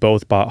 So we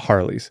both bought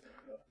Harleys,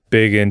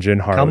 big engine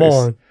Harleys. Come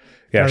on.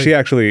 Yeah.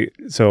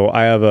 So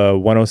I have a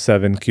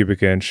 107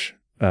 cubic inch,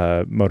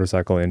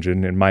 motorcycle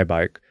engine in my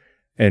bike.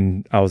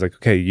 And I was like,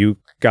 okay, you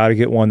got to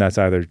get one that's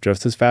either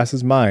just as fast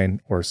as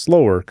mine or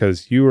slower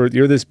because you're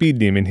the speed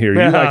demon here.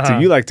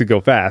 You like to go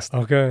fast.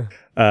 Okay.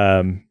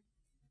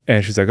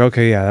 And she's like,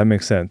 okay, yeah, that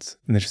makes sense.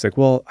 And then she's like,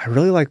 well, I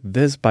really like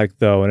this bike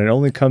though, and it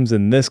only comes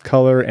in this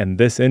color and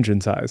this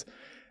engine size.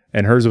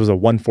 And hers was a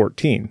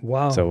 114.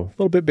 Wow. So a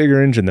little bit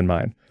bigger engine than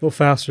mine. A little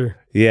faster.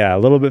 Yeah, a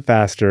little bit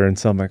faster. And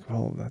so I'm like,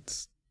 well,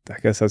 I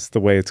guess that's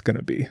the way it's going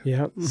to be.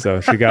 Yeah. So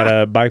she got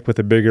a bike with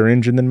a bigger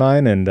engine than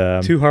mine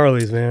and 2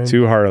 Harleys, man.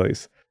 2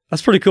 Harleys.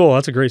 That's pretty cool.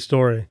 That's a great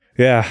story.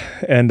 Yeah.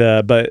 And,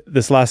 but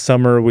this last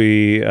summer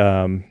we,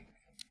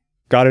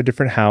 got a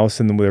different house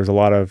and then there's a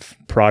lot of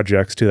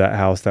projects to that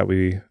house that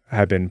we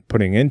have been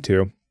putting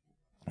into.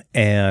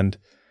 And,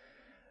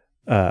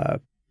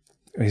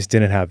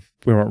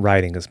 we weren't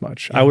riding as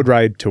much. Yeah. I would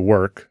ride to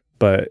work,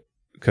 but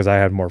because I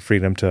had more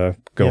freedom to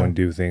go and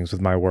do things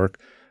with my work,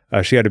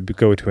 she had to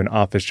go to an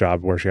office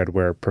job where she had to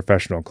wear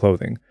professional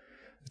clothing.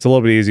 It's a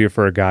little bit easier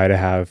for a guy to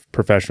have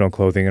professional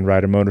clothing and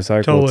ride a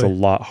motorcycle. Totally. It's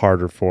a lot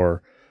harder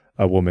for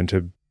a woman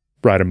to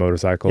ride a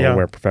motorcycle and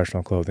wear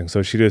professional clothing.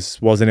 So she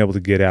just wasn't able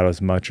to get out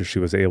as much as she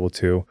was able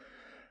to.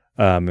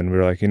 And we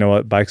were like, you know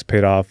what, bike's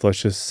paid off.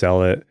 Let's just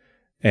sell it.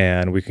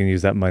 And we can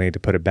use that money to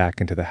put it back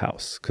into the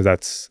house.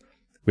 Because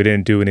we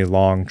didn't do any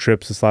long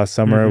trips this last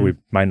summer. Mm-hmm. We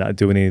might not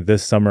do any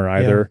this summer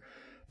either. Yeah.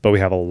 But we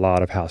have a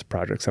lot of house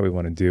projects that we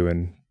want to do.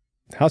 And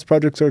house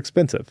projects are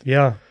expensive.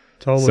 Yeah,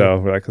 totally. So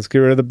we're like, let's get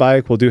rid of the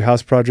bike. We'll do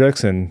house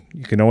projects and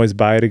you can always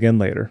buy it again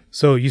later.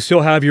 So you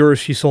still have yours.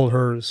 She sold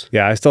hers.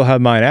 Yeah, I still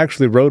have mine. I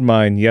actually rode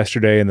mine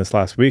yesterday and this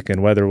last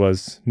weekend. Weather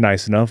was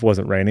nice enough.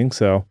 Wasn't raining.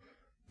 So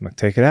I'm like,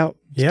 take it out.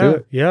 Let's do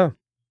it. Yeah.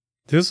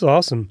 This is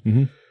awesome.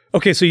 Mm-hmm.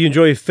 Okay, so you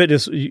enjoy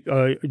fitness.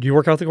 Do you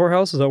work out at the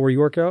courthouse? Is that where you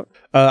work out?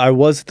 I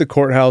was at the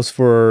courthouse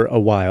for a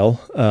while.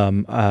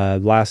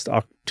 Last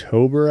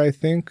October, I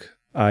think,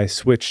 I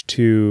switched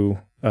to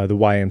the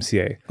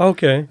YMCA.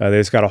 Okay. They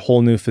just got a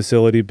whole new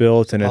facility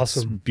built, and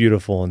it's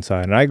beautiful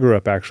inside. And I grew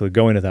up actually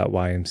going to that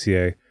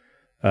YMCA.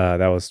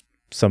 That was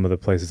some of the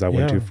places I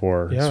went to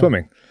for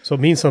swimming. So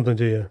it means something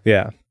to you.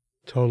 Yeah.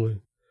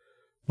 Totally.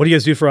 What do you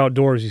guys do for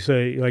outdoors? You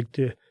say, like,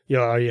 do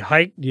you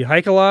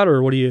hike a lot,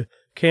 or what do you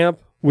camp?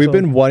 We've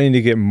been wanting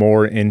to get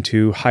more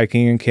into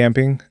hiking and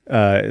camping.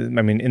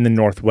 In the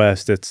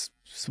Northwest, it's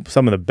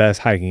some of the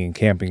best hiking and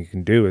camping you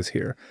can do is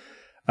here.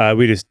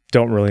 We just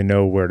don't really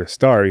know where to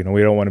start.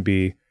 We don't want to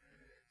be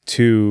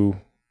too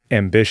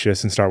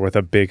ambitious and start with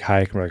a big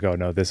hike. And we're like, oh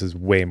no, this is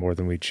way more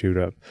than we chewed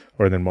up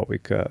or than what we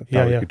thought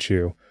we could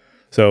chew.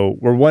 So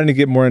we're wanting to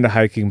get more into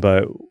hiking,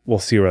 but we'll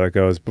see where that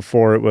goes.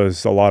 Before it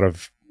was a lot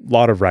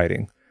of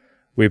riding.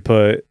 We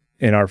put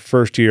in our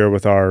first year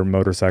with our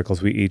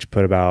motorcycles, we each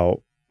put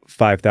about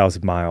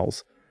 5,000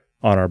 miles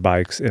on our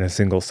bikes in a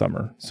single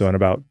summer. So in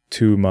about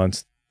 2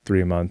 months,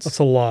 3 months. That's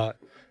a lot.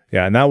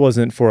 Yeah. And that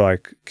wasn't for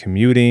like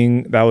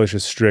commuting. That was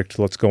just strict.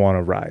 Let's go on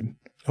a ride.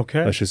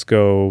 Okay. Let's just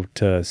go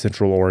to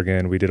Central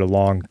Oregon. We did a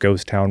long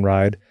ghost town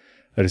ride.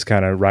 Just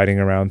kind of riding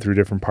around through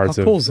different parts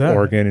of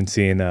Oregon and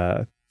seeing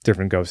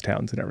different ghost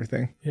towns and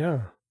everything.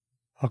 Yeah.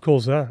 How cool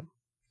is that?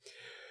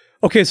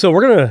 Okay. So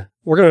we're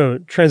going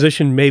to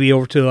transition maybe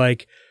over to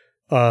like,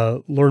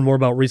 learn more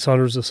about Reed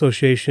Saunders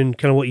Association,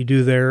 kind of what you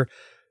do there.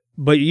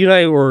 But you and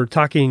I were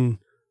talking,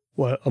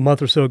 a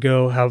month or so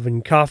ago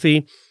having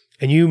coffee,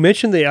 and you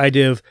mentioned the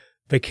idea of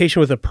vacation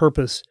with a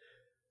purpose.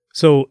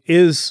 So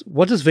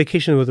what does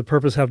vacation with a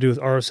purpose have to do with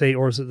RSA,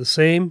 or is it the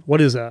same?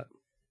 What is that?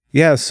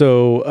 Yeah,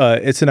 so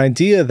it's an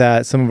idea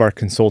that some of our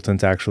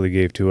consultants actually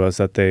gave to us,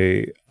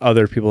 that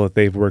other people that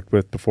they've worked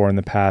with before in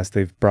the past,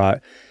 they've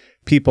brought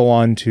people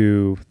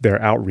onto their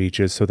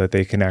outreaches so that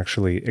they can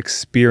actually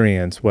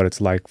experience what it's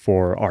like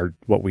for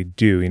what we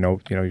do.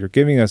 You're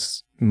giving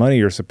us money,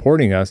 you're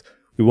supporting us.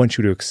 We want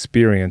you to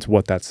experience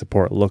what that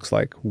support looks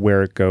like,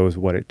 where it goes,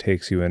 what it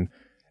takes you, and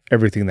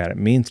everything that it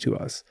means to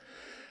us.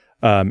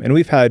 And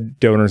we've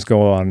had donors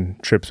go on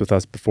trips with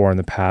us before in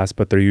the past,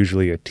 but they're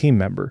usually a team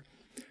member.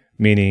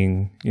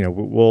 Meaning,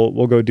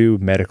 we'll go do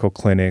medical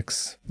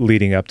clinics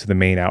leading up to the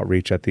main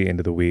outreach at the end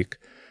of the week.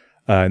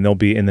 And they'll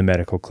be in the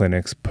medical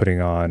clinics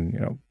putting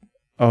on,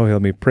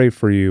 let me pray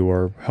for you,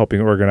 or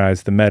helping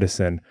organize the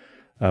medicine,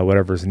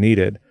 whatever's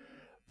needed.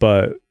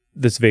 But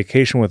this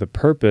vacation with a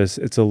purpose,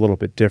 it's a little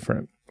bit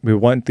different. We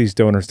want these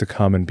donors to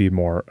come and be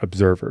more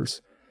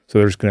observers. So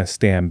they're just going to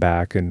stand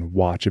back and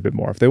watch a bit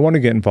more. If they want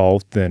to get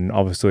involved, then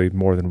obviously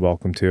more than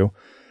welcome to.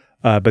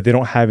 But they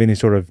don't have any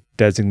sort of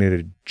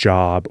designated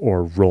job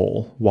or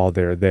role while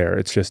they're there.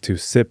 It's just to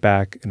sit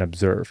back and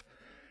observe.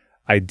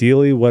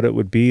 Ideally, what it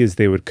would be is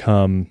they would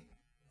come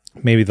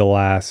maybe the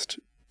last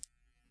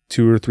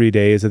 2 or 3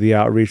 days of the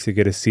outreach to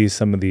get to see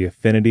some of the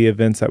affinity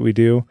events that we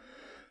do.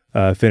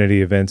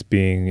 Affinity events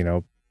being,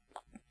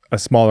 a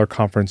smaller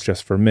conference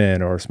just for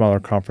men, or a smaller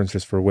conference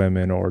just for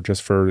women, or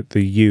just for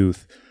the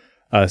youth.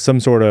 Some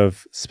sort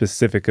of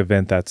specific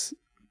event that's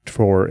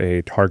for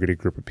a targeted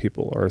group of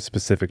people or a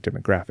specific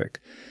demographic.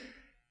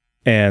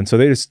 And so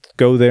they just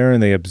go there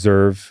and they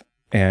observe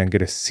and get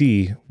to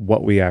see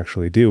what we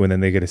actually do. And then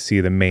they get to see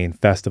the main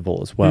festival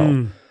as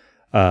well.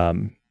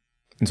 And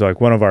so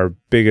like one of our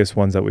biggest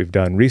ones that we've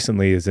done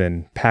recently is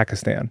in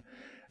Pakistan.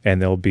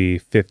 And there'll be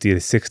 50 to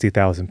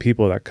 60,000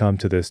 people that come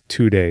to this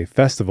 2-day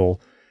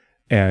festival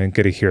and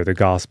get to hear the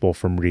gospel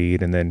from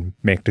Reed and then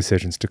make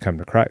decisions to come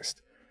to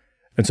Christ.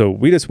 And so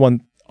we just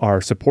want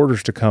our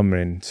supporters to come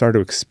and start to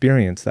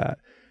experience that.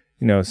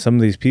 Some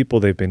of these people,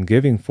 they've been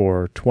giving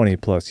for 20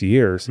 plus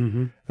years.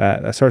 Mm-hmm.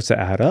 That starts to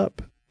add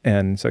up.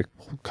 And it's like,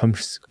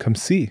 come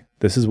see.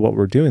 This is what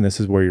we're doing. This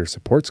is where your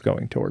support's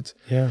going towards.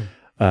 Yeah.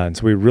 And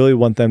so we really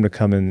want them to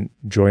come and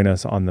join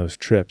us on those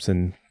trips.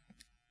 And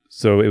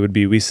so it would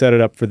be, we set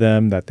it up for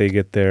them that they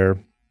get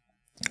there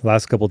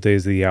last couple of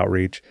days of the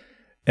outreach.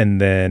 And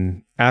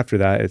then after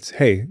that, it's,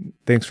 hey,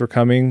 thanks for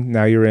coming.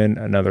 Now you're in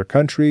another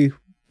country.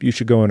 You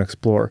should go and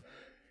explore.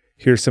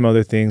 Here's some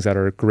other things that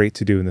are great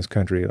to do in this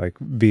country. Like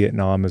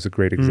Vietnam is a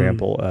great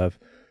example of,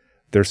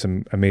 there's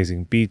some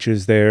amazing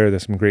beaches there.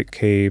 There's some great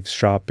caves,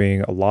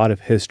 shopping, a lot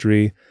of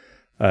history,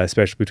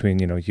 especially between,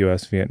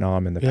 U.S.,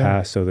 Vietnam in the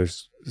past. So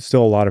there's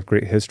still a lot of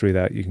great history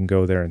that you can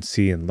go there and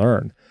see and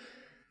learn.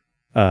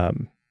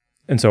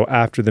 And so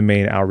after the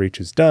main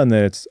outreach is done,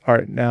 then it's, all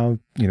right, now,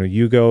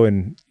 you go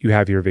and you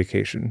have your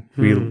vacation.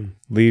 We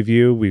leave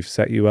you. We've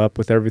set you up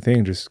with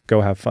everything. Just go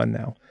have fun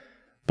now.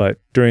 But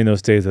during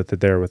those days that they're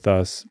there with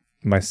us,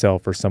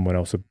 myself or someone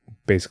else would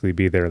basically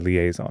be their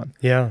liaison.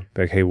 Yeah.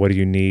 Like, hey, what do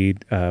you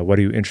need? What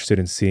are you interested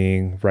in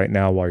seeing right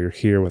now while you're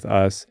here with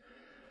us?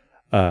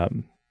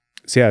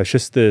 It's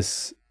just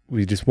this,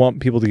 we just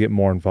want people to get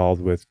more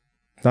involved with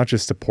not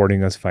just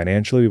supporting us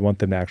financially. We want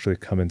them to actually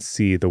come and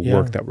see the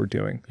work that we're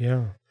doing.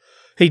 Yeah.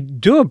 Hey,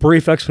 do a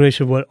brief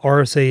explanation of what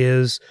RSA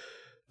is.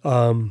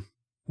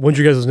 When's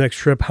your guys' next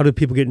trip? How do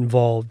people get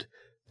involved?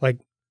 Like,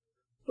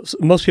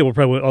 most people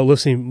probably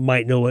listening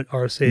might know what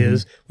RSA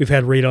is. We've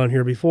had Reed on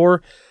here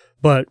before,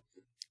 but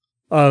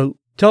why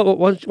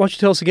don't you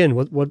tell us again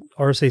what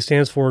RSA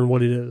stands for and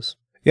what it is?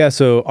 Yeah,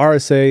 so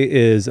RSA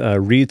is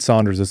Reed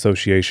Saunders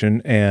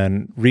Association,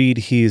 and Reed,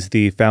 he's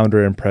the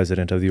founder and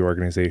president of the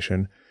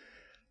organization.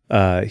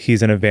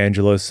 He's an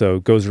evangelist, so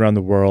goes around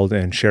the world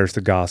and shares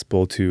the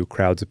gospel to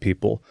crowds of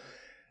people.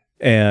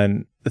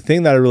 And the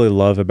thing that I really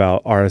love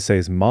about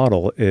RSA's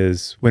model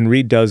is when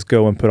Reed does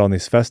go and put on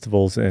these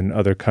festivals in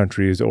other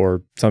countries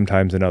or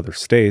sometimes in other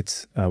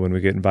states, when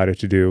we get invited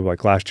to do,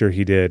 like last year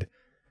he did,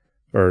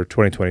 or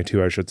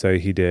 2022, I should say,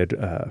 he did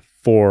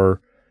 4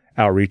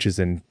 outreaches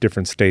in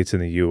different states in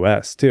the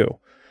U.S. too.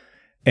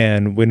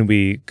 And when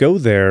we go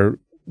there,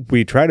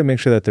 we try to make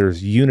sure that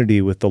there's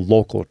unity with the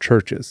local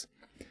churches,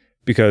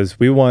 because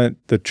we want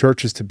the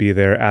churches to be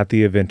there at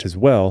the event as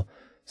well.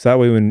 So that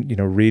way when,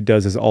 Reed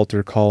does his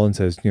altar call and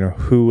says,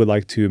 who would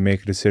like to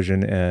make a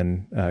decision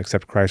and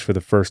accept Christ for the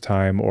first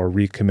time or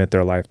recommit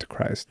their life to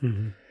Christ?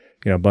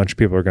 A bunch of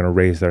people are going to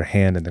raise their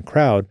hand in the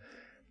crowd.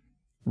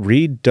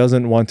 Reed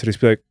doesn't want to just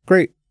be like,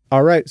 great,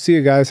 all right, see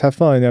you guys, have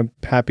fun. I'm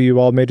happy you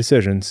all made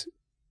decisions.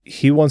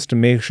 He wants to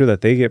make sure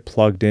that they get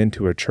plugged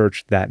into a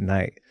church that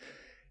night.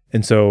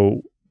 And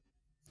so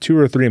 2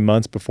 or 3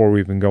 months before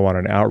we even go on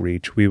an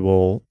outreach, we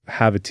will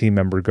have a team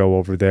member go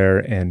over there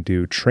and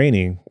do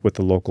training with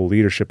the local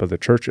leadership of the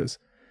churches.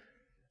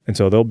 And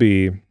so there'll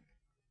be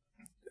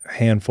a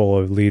handful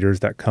of leaders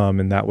that come,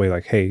 and that way,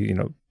 like, hey,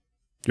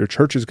 your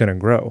church is going to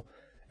grow,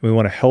 and we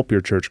want to help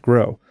your church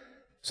grow.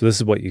 So this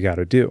is what you got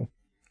to do.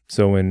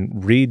 So when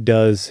Reed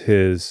does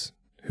his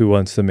who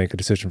wants to make a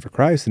decision for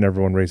Christ and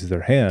everyone raises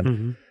their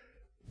hand,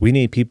 we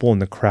need people in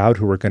the crowd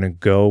who are going to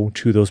go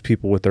to those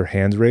people with their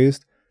hands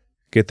raised,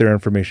 get their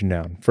information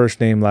down.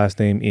 First name, last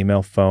name,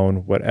 email,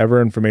 phone,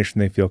 whatever information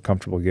they feel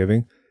comfortable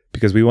giving,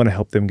 because we want to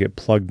help them get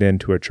plugged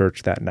into a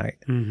church that night.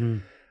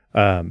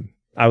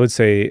 I would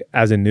say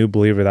as a new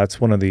believer,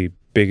 that's one of the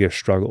biggest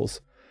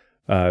struggles.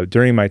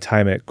 During my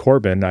time at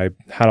Corbin, I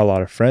had a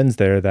lot of friends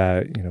there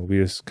that, we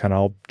just kind of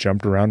all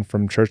jumped around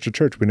from church to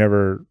church.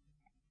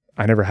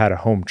 I never had a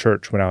home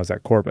church when I was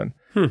at Corbin.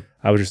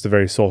 I was just a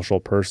very social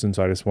person,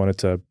 so I just wanted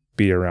to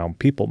be around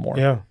people more.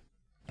 Yeah.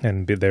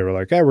 And they were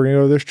like, yeah, we're going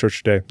to go to this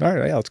church today. All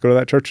right, yeah, let's go to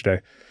that church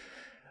today.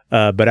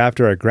 But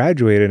after I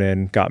graduated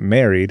and got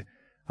married,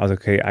 I was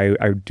like, okay,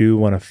 I do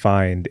want to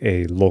find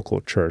a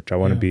local church. I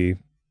want to be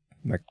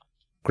like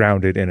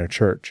grounded in a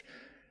church.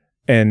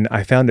 And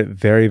I found it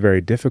very,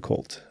 very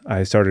difficult.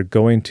 I started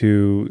going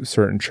to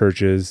certain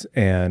churches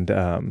and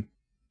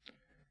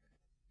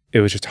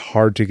it was just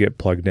hard to get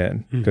plugged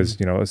in because,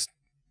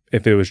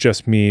 if it was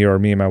just me or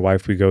me and my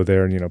wife, we go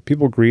there and,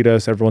 people greet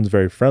us. Everyone's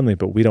very friendly,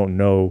 but we didn't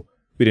know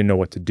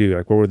what to do.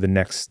 Like, what were the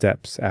next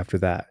steps after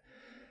that?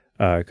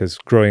 Because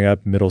growing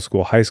up, middle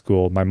school, high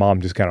school, my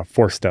mom just kind of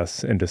forced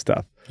us into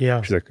stuff.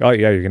 Yeah. She's like, oh,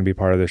 yeah, you're going to be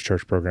part of this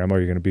church program or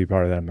you're going to be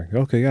part of that. I'm like,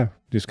 okay, yeah.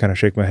 Just kind of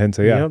shake my head and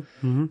say, yeah.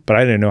 But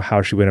I didn't know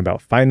how she went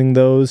about finding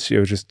those. It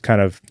was just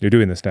kind of, you're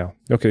doing this now.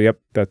 Okay, yep,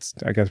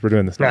 I guess we're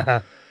doing this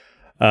now.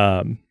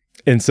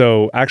 And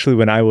so actually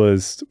when I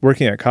was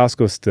working at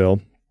Costco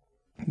still,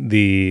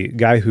 the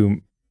guy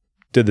who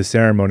did the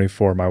ceremony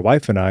for my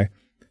wife and I,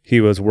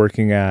 he was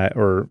working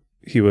on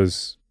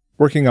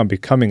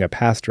becoming a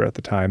pastor at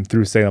the time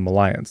through Salem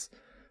Alliance.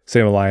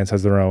 Salem Alliance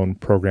has their own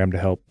program to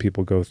help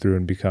people go through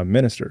and become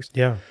ministers.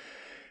 Yeah.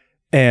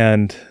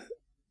 And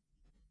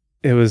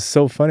it was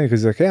so funny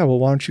because he's like, yeah, well,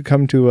 why don't you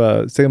come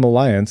to Salem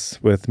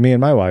Alliance with me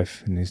and my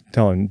wife? And he's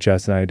telling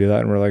Jess and I to do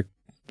that. And we're like,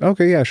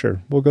 okay, yeah,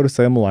 sure. We'll go to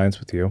Salem Alliance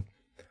with you.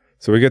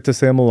 So we get to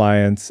Salem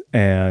Alliance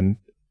and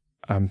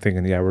I'm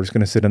thinking, yeah, we're just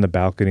going to sit on the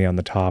balcony on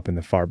the top in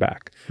the far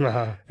back.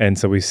 And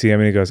so we see him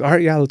and he goes, all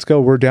right, yeah, let's go.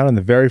 We're down in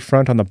the very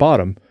front on the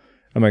bottom.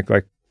 I'm like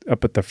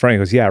up at the front. He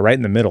goes, yeah, right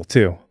in the middle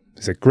too.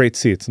 He's like, great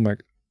seats. I'm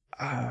like,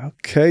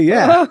 okay,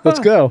 yeah, let's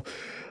go.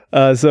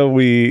 So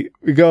we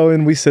go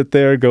and we sit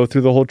there, go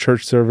through the whole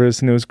church service,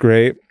 and it was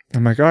great.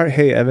 I'm like, all right,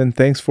 hey, Evan,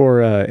 thanks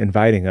for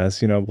inviting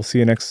us. We'll see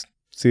you next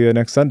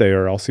Sunday,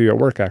 or I'll see you at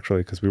work,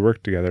 actually, because we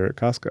work together at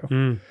Costco.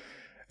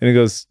 And he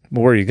goes,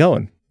 well, where are you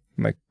going?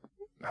 I'm like,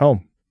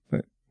 home.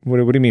 What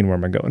do you mean, where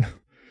am I going?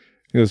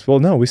 He goes, well,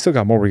 no, we still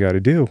got more we got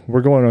to do.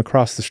 We're going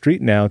across the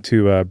street now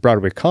to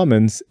Broadway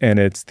Commons, and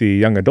it's the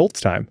young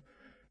adults time.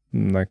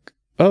 I'm like,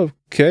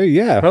 okay,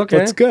 yeah,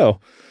 let's go.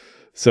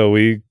 So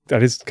I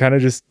just kind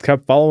of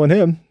kept following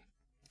him,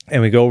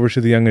 and we go over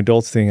to the young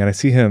adults thing, and I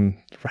see him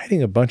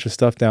writing a bunch of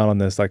stuff down on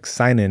this like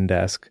sign-in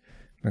desk.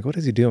 I'm like, what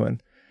is he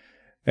doing?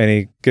 And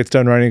he gets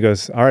done writing. He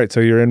goes, all right, so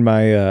you're in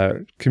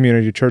my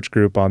community church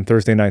group on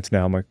Thursday nights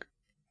now. I'm like,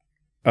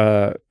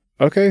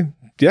 okay,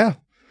 yeah.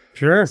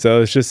 Sure.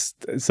 So it's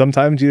just,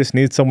 sometimes you just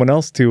need someone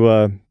else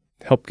to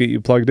help get you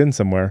plugged in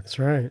somewhere. That's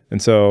right.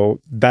 And so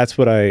that's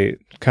what I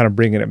kind of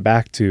bringing it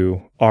back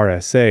to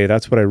RSA.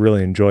 That's what I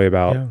really enjoy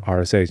about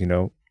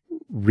RSAs.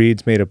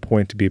 Reed's made a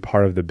point to be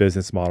part of the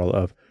business model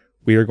of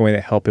we are going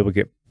to help people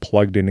get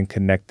plugged in and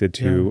connected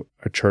to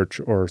a church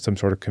or some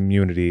sort of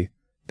community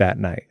that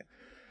night.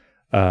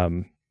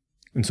 And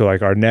so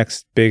like our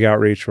next big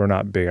outreach, or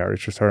not big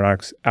outreach, just our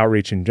next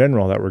outreach in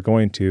general that we're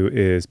going to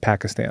is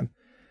Pakistan.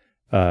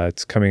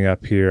 It's coming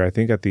up here, I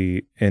think, at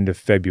the end of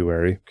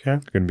February. Okay.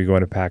 We're going to be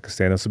going to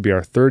Pakistan. This will be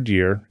our third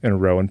year in a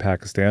row in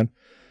Pakistan.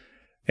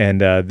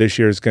 And this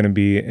year is going to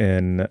be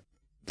in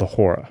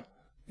Lahore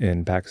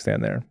in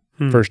Pakistan there.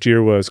 First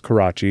year was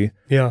Karachi.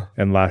 Yeah.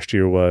 And last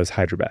year was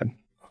Hyderabad.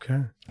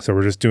 Okay. So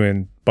we're just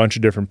doing a bunch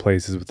of different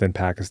places within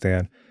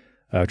Pakistan,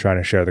 trying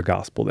to share the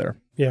gospel there.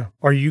 Yeah.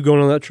 Are you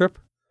going on that trip?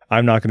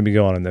 I'm not going to be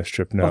going on this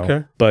trip, no.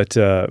 Okay. But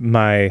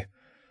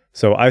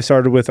so I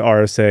started with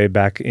RSA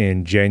back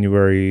in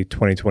January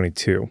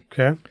 2022.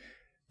 Okay.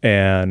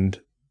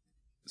 And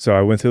so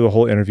I went through the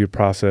whole interview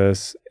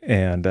process,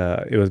 and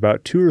it was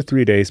about 2 or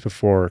 3 days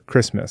before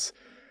Christmas.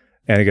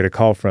 And I get a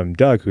call from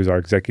Doug, who's our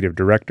executive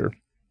director.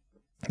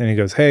 And he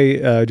goes,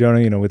 hey,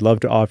 Jonah, we'd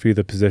love to offer you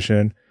the position.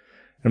 And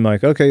I'm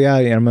like, okay, yeah,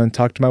 I'm going to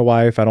talk to my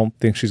wife. I don't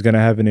think she's going to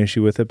have an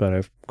issue with it, but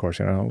of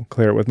course, I'll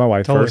clear it with my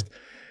wife first.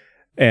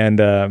 And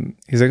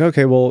he's like,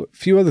 okay, well, a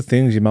few other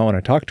things you might want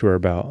to talk to her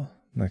about.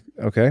 I'm like,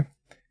 okay.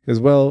 He goes,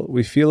 well,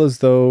 we feel as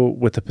though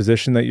with the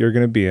position that you're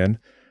going to be in,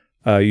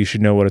 you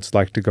should know what it's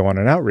like to go on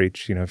an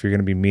outreach. If you're going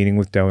to be meeting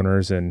with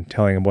donors and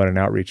telling them what an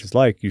outreach is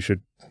like, you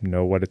should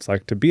know what it's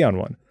like to be on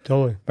one.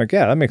 Totally. I'm like,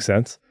 yeah, that makes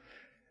sense.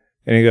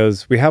 And he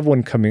goes, we have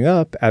one coming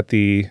up at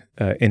the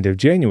end of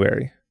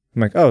January.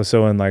 I'm like, oh,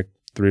 so in like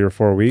 3 or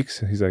 4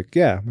 weeks? And he's like,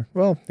 yeah. I'm like,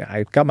 well,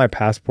 I got my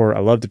passport. I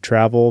love to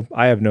travel.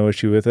 I have no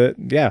issue with it.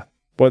 Yeah,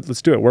 but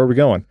let's do it. Where are we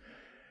going?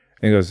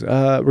 And he goes,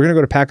 we're going to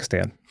go to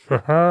Pakistan.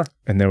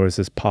 And there was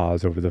this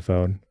pause over the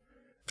phone.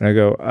 And I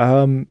go,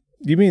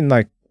 you mean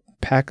like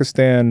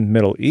Pakistan,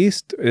 Middle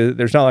East.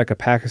 There's not like a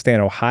Pakistan,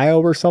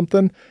 Ohio or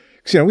something.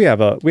 Because, we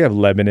have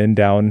Lebanon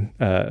down,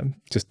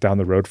 just down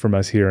the road from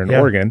us here in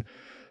Oregon.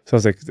 So I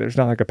was like, there's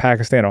not like a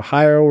Pakistan,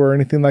 Ohio or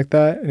anything like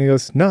that. And he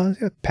goes, no,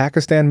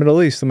 Pakistan,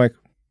 Middle East. I'm like,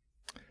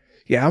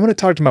 yeah, I'm going to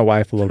talk to my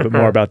wife a little bit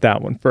more about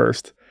that one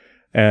first.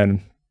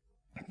 And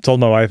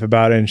told my wife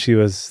about it, and she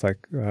was like,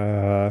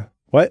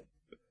 what?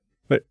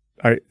 But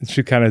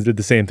she kind of did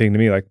the same thing to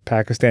me, like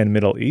Pakistan,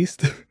 Middle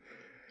East.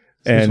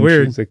 And it's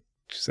weird.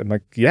 I'm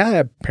like, yeah,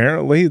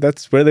 apparently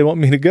that's where they want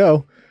me to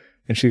go.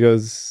 And she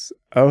goes,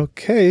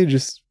 okay,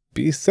 just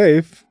be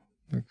safe.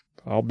 Like,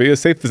 I'll be as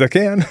safe as I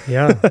can.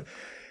 Yeah.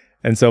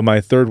 And so my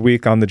third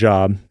week on the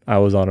job, I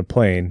was on a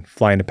plane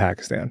flying to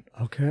Pakistan.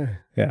 Okay.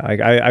 Yeah,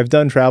 I've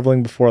done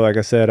traveling before. Like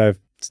I said, I've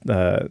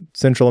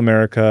Central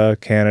America,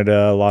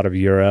 Canada, a lot of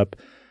Europe,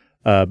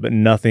 but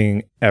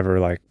nothing ever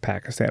like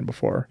Pakistan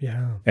before.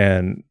 Yeah.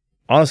 And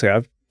honestly,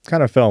 I've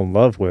kind of fell in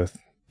love with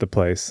the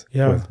place,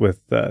 with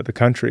the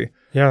country.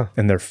 Yeah.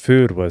 And their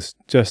food was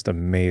just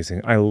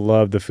amazing. I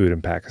love the food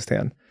in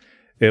Pakistan.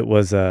 It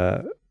was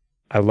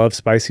I love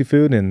spicy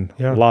food and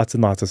lots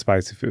of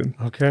spicy food.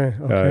 Okay.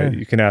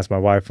 You can ask my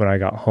wife when I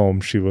got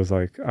home. She was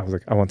like,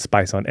 I want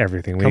spice on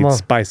everything. We need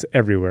spice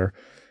everywhere.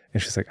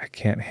 And she's like, I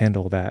can't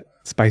handle that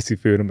spicy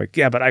food. I'm like,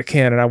 yeah, but I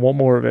can, and I want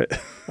more of it.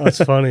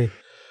 That's funny.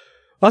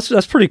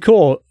 That's pretty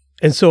cool.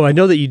 And so I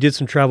know that you did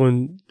some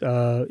traveling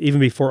even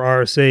before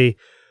RSA.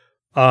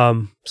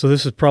 So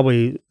this is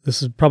probably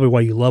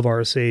why you love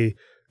RSA,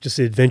 just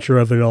the adventure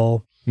of it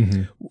all.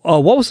 Mm-hmm.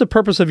 What was the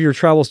purpose of your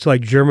travels to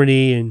like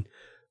Germany, and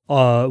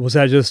was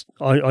that just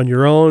on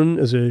your own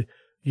as a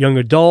young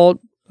adult?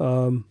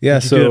 Did you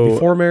do it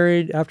before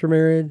married, after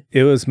married?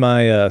 It was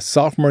my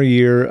sophomore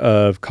year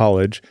of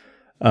college.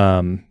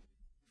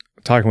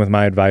 Talking with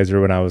my advisor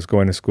when I was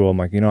going to school, I'm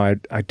like,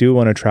 I do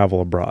want to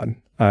travel abroad.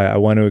 I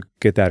want to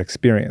get that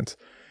experience.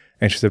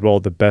 And she said, well,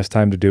 the best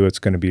time to do it's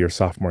going to be your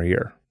sophomore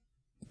year,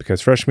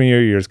 because freshman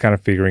year, you're just kind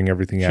of figuring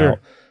everything out.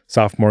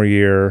 Sophomore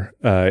year,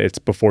 it's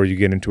before you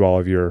get into all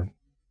of your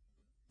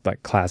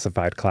like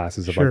classified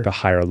classes of like the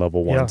higher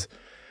level ones.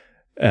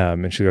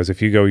 And she goes,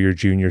 if you go your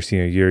junior,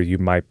 senior year, you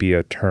might be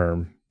a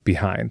term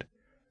behind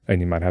and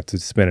you might have to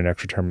spend an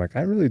extra term. Like,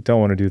 I really don't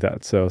want to do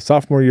that. So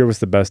sophomore year was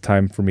the best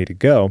time for me to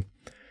go.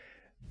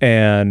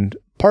 And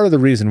part of the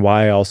reason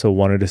why I also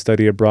wanted to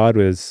study abroad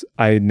was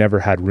I never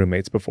had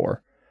roommates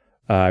before.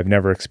 I've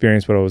never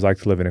experienced what it was like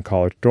to live in a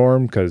college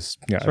dorm because...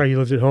 That's right, you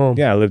lived at home.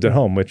 Yeah, I lived at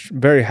home, which I'm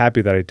very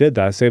happy that I did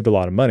that. I saved a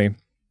lot of money.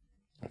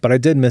 But I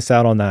did miss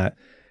out on that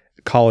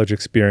college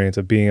experience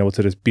of being able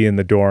to just be in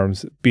the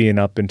dorms, being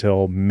up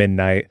until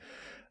midnight,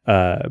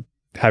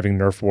 having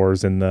Nerf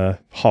wars in the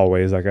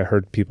hallways like I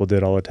heard people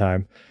did all the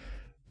time.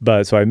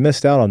 But so I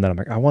missed out on that. I'm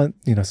like, I want,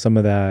 some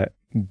of that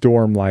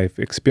dorm life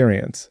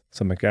experience.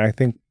 So I'm like, I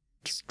think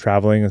just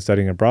traveling and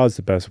studying abroad is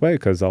the best way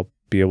because I'll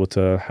be able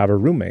to have a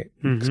roommate,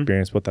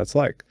 experience what that's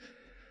like.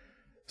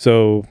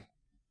 So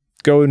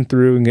going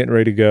through and getting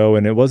ready to go.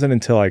 And it wasn't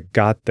until I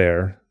got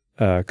there,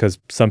 because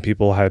some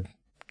people had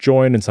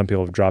joined and some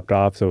people have dropped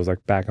off. So it was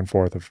like back and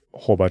forth of a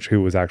whole bunch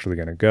who was actually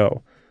going to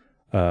go.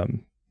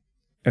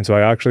 And so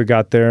I actually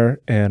got there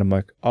and I'm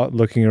like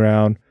looking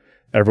around,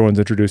 everyone's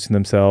introducing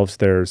themselves.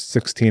 There's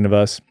 16 of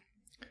us,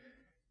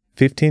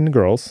 15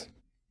 girls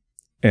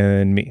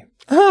and me.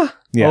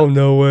 Yeah. Oh,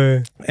 no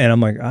way. And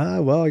I'm like,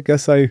 well, I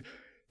guess I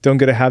don't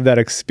get to have that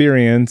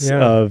experience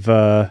of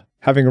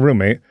having a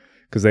roommate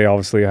because they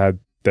obviously had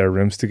their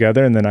rooms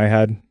together and then I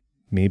had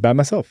me by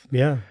myself.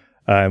 Yeah.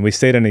 And we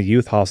stayed in a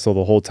youth hostel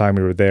the whole time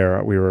we were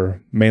there. We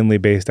were mainly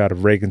based out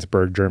of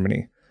Regensburg,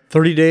 Germany.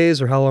 30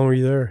 days or how long were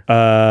you there?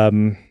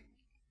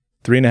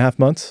 3.5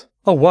 months.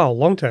 Oh, wow.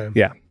 Long time.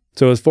 Yeah.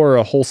 So it was for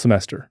a whole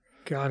semester.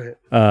 Got it.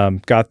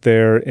 Got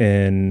there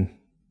in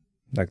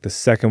like the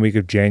second week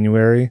of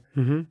January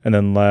and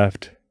then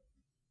left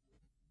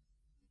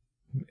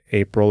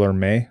April or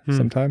May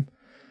sometime.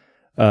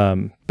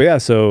 But yeah,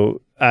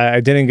 so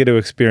I didn't get to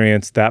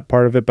experience that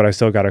part of it, but I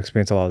still got to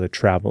experience a lot of the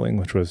traveling,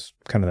 which was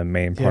kind of the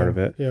main part of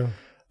it. Yeah.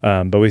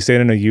 But we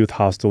stayed in a youth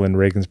hostel in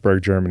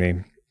Regensburg,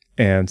 Germany.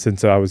 And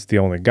since I was the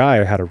only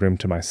guy, I had a room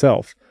to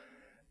myself.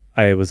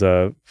 I was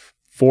a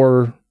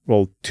 2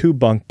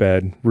 bunk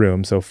bed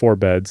room, so 4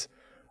 beds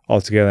all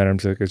together. And I'm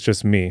just like, it's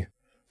just me.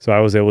 So I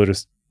was able to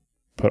just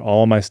put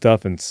all of my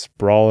stuff and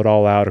sprawl it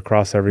all out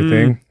across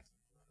everything.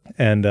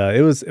 And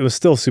it was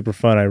still super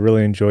fun. I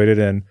really enjoyed it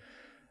and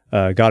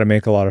got to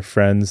make a lot of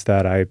friends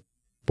that I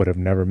would have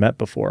never met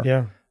before.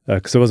 Yeah.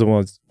 Because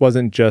it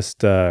wasn't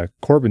just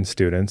Corbin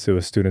students. It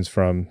was students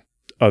from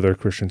other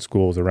Christian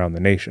schools around the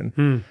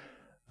nation.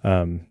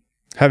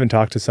 Haven't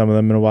talked to some of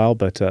them in a while,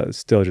 but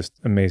still just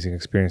amazing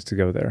experience to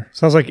go there.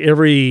 Sounds like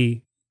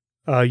every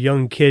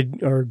young kid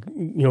or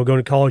going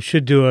to college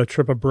should do a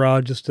trip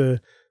abroad just to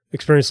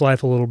experience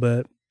life a little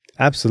bit.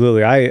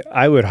 Absolutely.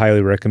 I would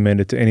highly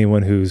recommend it to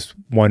anyone who's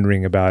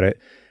wondering about it.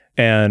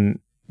 And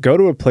go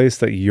to a place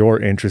that you're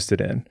interested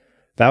in.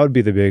 That would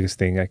be the biggest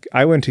thing. Like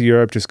I went to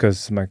Europe just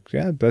because I'm like,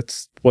 yeah,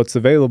 that's what's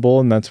available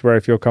and that's where I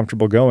feel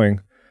comfortable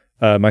going.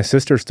 My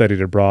sister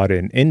studied abroad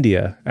in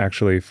India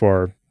actually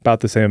for about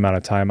the same amount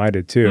of time I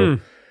did too.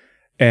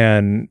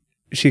 And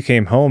she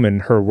came home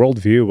and her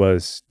worldview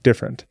was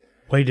different.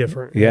 Way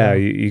different. Yeah,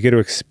 you get to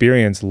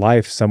experience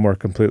life somewhere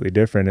completely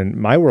different. And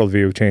my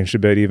worldview changed a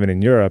bit even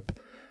in Europe,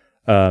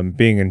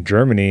 being in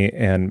Germany.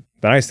 And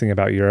the nice thing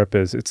about Europe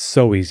is it's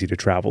so easy to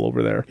travel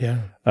over there.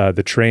 Yeah.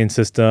 The train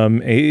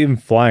system, even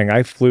flying.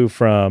 I flew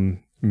from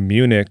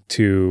Munich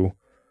to,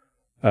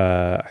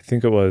 I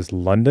think it was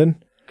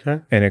London.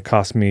 Okay. And it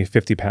cost me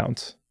 50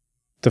 pounds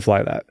to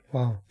fly that.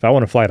 Wow. If I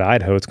want to fly to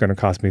Idaho, it's going to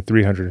cost me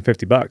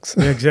 $350.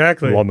 Yeah,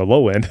 exactly. On the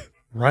low end.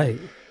 Right.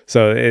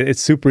 So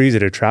it's super easy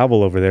to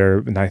travel over there.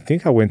 And I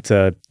think I went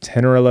to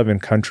 10 or 11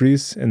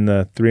 countries in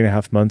the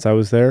 3.5 months I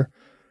was there.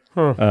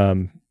 Huh.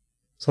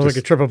 Sounds like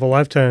a trip of a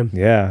lifetime.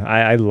 Yeah,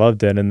 I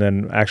loved it. And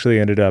then actually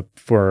ended up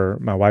for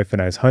my wife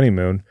and I's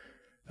honeymoon,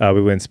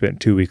 we went and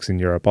spent 2 weeks in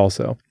Europe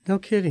also. No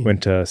kidding.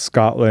 Went to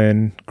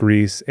Scotland,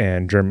 Greece,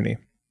 and Germany.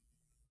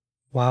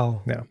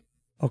 Wow. Yeah.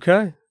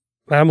 Okay.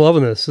 I'm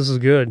loving this. This is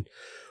good.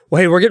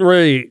 Well, hey, we're getting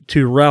ready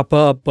to wrap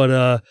up, but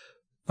a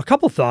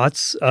couple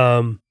thoughts.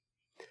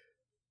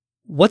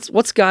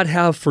 What's God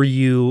have for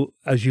you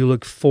as you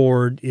look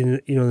forward in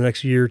the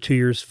next year, 2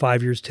 years,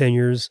 5 years, 10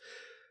 years?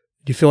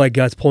 Do you feel like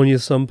God's pulling you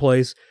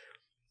someplace?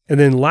 And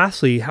then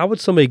lastly, how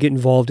would somebody get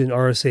involved in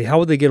RSA? How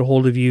would they get a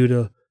hold of you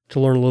to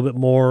learn a little bit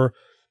more,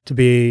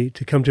 to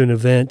come to an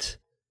event?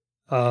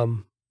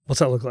 What's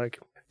that look like?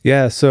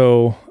 Yeah,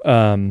 so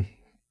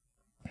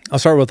I'll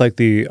start with like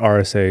the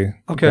RSA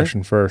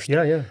question first.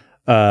 Yeah.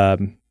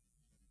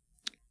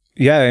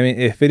 Yeah, I mean,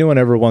 if anyone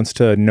ever wants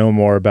to know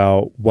more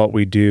about what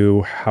we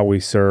do, how we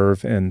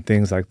serve, and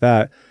things like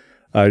that,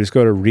 just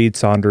go to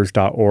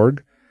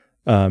reedsaunders.org.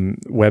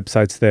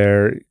 Website's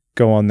there.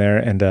 Go on there.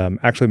 And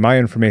actually, my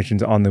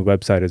information's on the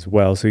website as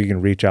well. So you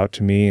can reach out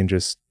to me and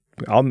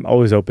I'm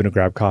always open to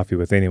grab coffee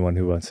with anyone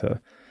who wants to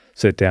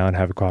sit down,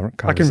 have a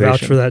conversation. I can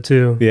vouch for that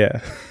too.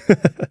 Yeah.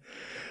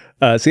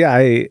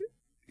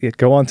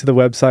 Go onto the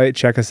website,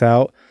 check us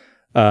out.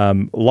 A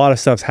lot of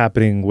stuff's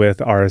happening with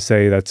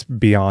RSA that's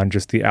beyond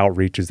just the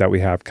outreaches that we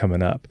have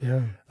coming up.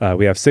 Yeah.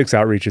 We have 6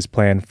 outreaches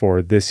planned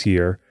for this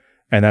year,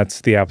 and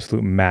that's the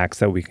absolute max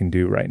that we can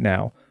do right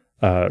now.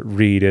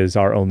 Reed is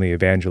our only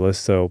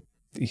evangelist, so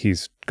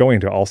he's going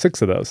to all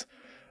 6 of those.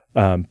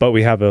 But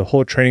we have a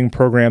whole training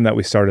program that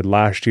we started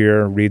last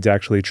year. Reed's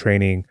actually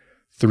training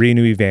 3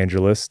 new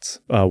evangelists.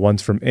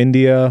 One's from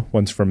India,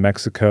 one's from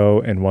Mexico,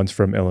 and one's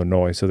from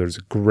Illinois. So there's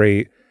a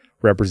great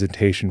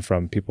representation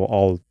from people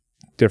all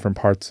different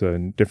parts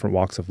and different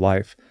walks of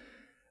life.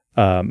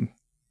 And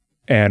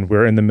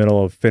we're in the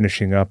middle of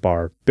finishing up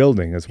our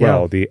building as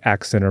well, the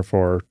ACT Center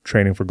for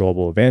Training for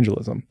Global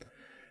Evangelism.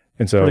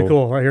 And so pretty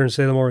cool, right here in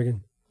Salem,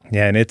 Oregon.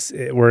 Yeah,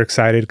 and we're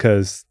excited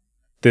because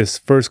this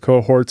first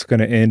cohort's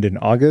going to end in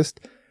August.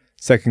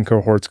 Second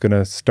cohort's going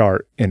to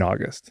start in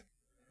August.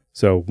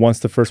 So once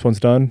the first one's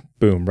done,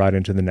 boom, right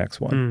into the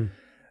next one.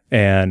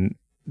 And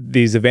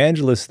these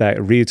evangelists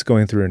that Reed's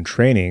going through in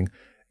training,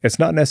 it's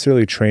not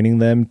necessarily training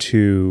them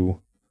to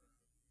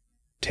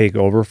take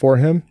over for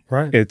him.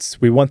 Right.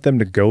 We want them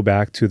to go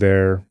back to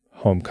their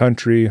home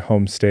country,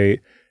 home state,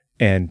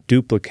 and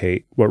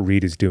duplicate what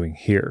Reed is doing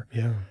here.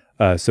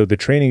 Yeah. So the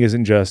training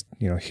isn't just,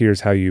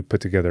 here's how you put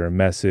together a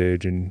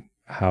message and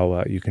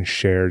how you can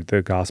share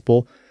the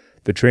gospel.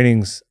 The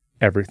training's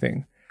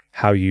everything.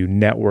 How you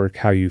network,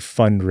 how you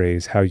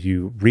fundraise, how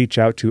you reach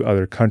out to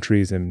other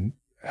countries and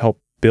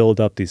help build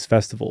up these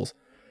festivals.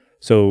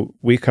 So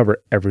we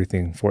cover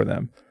everything for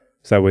them.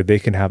 So that way they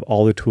can have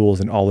all the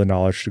tools and all the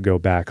knowledge to go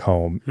back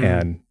home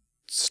and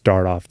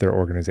start off their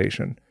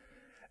organization.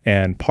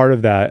 And part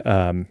of that,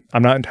 I'm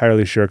not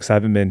entirely sure because I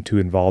haven't been too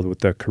involved with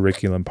the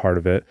curriculum part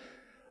of it,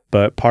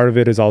 but part of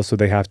it is also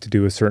they have to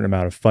do a certain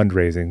amount of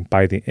fundraising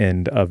by the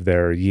end of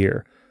their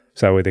year.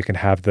 So that way they can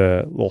have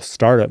the little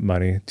startup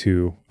money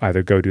to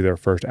either go do their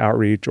first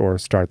outreach or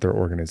start their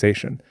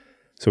organization.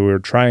 So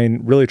we're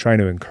really trying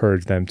to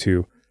encourage them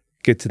to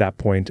get to that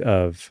point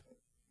of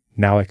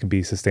now I can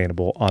be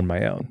sustainable on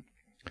my own.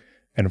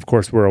 And of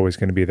course, we're always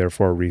going to be there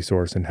for a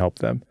resource and help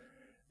them.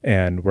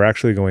 And we're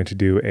actually going to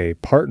do a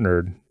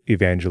partnered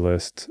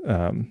evangelist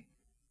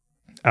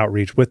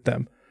outreach with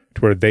them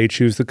to where they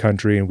choose the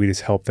country and we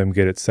just help them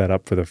get it set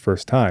up for the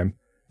first time.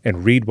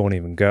 And Reed won't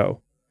even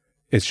go.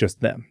 It's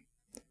just them.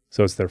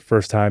 So it's their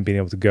first time being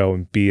able to go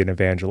and be an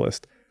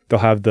evangelist. They'll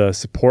have the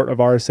support of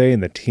RSA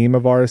and the team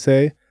of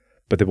RSA,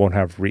 but they won't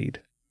have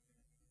Reed.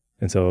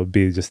 And so it'll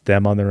be just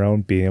them on their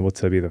own being able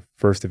to be the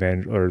first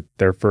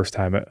their first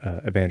time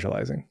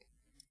evangelizing.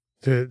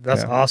 Dude,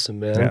 that's awesome,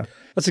 man. Yeah.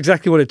 That's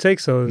exactly what it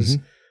takes. So is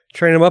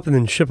train them up and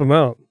then ship them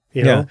out.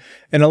 You know?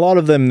 And a lot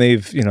of them,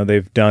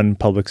 they've done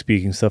public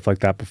speaking, stuff like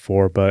that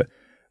before, but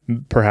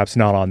perhaps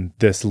not on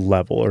this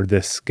level or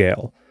this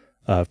scale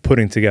of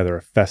putting together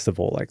a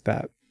festival like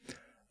that.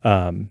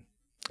 And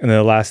then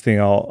the last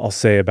thing I'll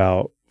say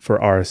for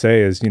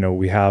RSA is,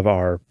 we have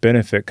our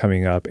benefit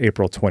coming up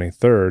April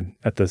 23rd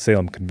at the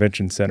Salem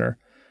Convention Center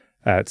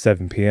at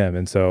 7 p.m.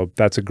 And so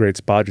that's a great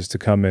spot just to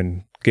come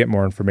and get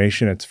more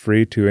information. It's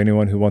free to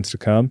anyone who wants to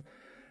come.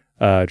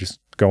 Just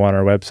go on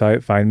our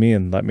website, find me,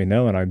 and let me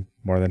know, and I'm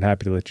more than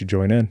happy to let you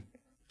join in.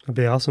 That'd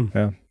be awesome.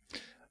 Yeah.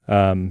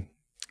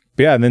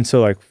 But yeah, and then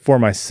so like for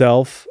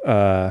myself,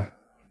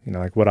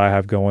 like what I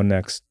have going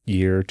next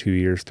year, 2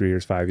 years, 3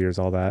 years, 5 years,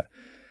 all that.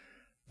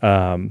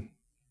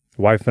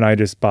 Wife and I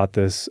just bought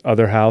this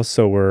other house,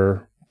 so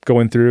we're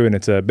going through, and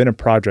it's been a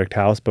project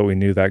house, but we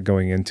knew that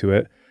going into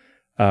it.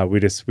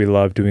 We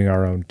love doing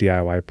our own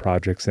DIY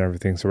projects and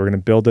everything, so we're going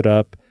to build it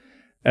up,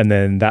 and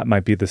then that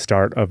might be the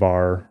start of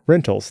our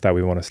rentals that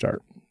we want to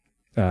start.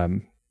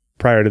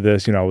 Prior to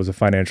this, I was a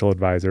financial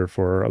advisor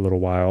for a little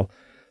while,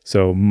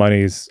 so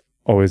money's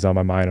always on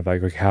my mind of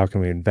like, how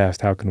can we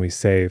invest? How can we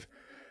save?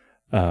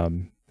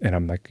 And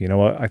I'm like, you know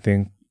what? I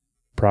think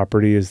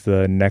property is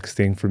the next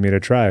thing for me to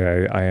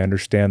try. I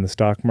understand the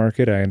stock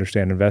market. I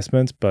understand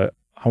investments, but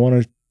I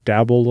want to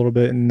dabble a little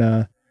bit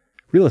in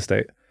real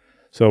estate.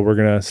 So we're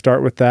going to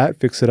start with that,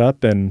 fix it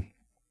up, and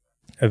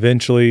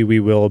eventually we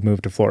will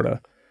move to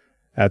Florida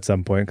at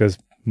some point because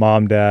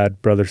mom,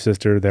 dad, brother,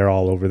 sister, they're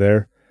all over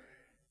there.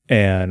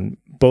 And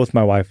both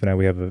my wife and I,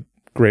 we have a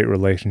great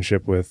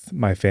relationship with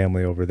my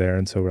family over there.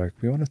 And so we're like,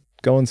 we want to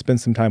go and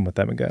spend some time with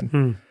them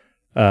again.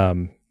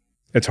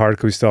 It's hard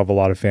because we still have a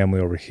lot of family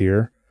over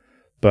here,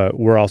 but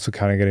we're also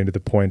kind of getting to the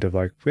point of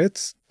like,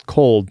 it's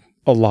cold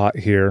a lot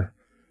here.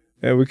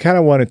 And we kind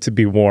of want it to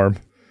be warm.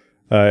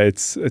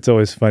 It's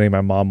always funny.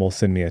 My mom will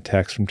send me a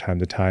text from time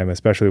to time,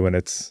 especially when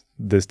it's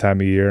this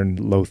time of year in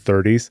low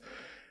 30s.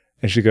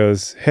 And she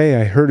goes, hey,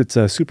 I heard it's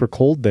super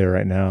cold there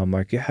right now. I'm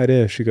like, yeah, it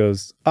is. She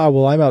goes,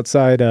 well, I'm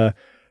outside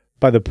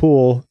by the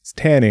pool. It's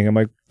tanning. I'm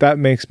like, that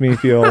makes me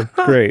feel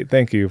great.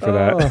 Thank you for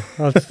that.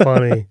 That's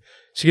funny.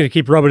 She's going to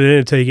keep rubbing it in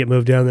until you get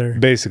moved down there.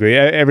 Basically,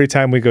 every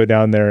time we go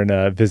down there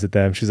and visit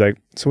them, she's like,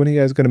 so when are you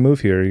guys going to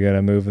move here? Are you going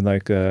to move in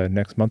like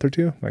next month or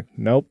two? I'm like,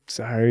 nope,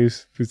 sorry.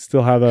 We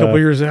still have a couple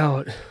years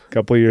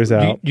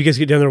out. You guys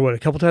get down there, what, a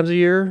couple times a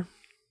year?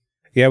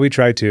 Yeah, we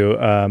try to.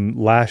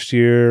 Last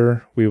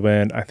year, we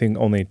went, I think,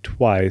 only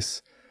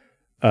twice,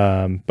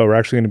 but we're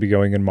actually going to be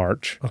going in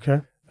March.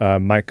 Okay.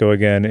 Might go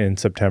again in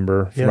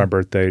September for my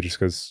birthday just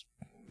because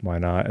why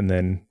not? And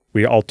then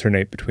we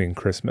alternate between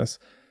Christmas.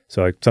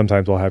 So like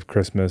sometimes we'll have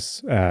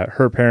Christmas at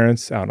her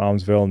parents out in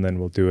Almsville, and then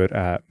we'll do it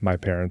at my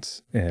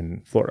parents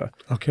in Florida.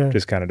 Okay.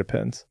 Just kind of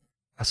depends.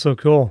 That's so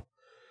cool.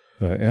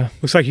 But yeah.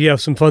 Looks like you have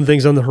some fun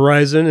things on the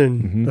horizon,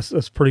 and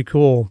that's pretty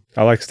cool.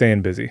 I like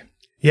staying busy.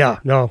 Yeah,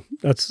 no,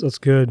 that's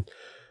good.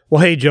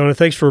 Well, hey, Jonah,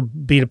 thanks for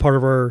being a part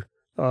of our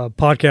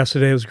podcast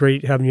today. It was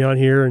great having you on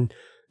here, and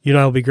you and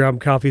I will be grabbing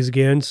coffees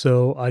again,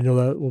 so I know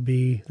that will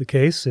be the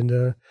case.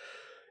 And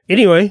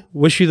anyway,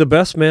 wish you the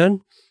best,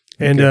 man.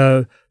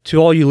 And to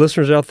all you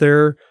listeners out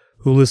there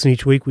who listen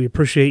each week, we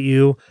appreciate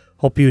you.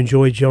 Hope you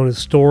enjoyed Jonah's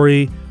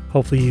story.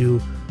 Hopefully you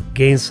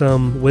gain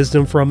some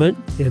wisdom from it.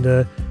 And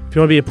if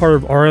you want to be a part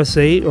of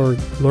RS8 or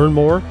learn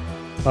more,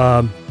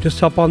 just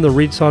hop on the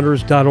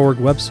readsaunders.org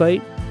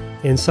website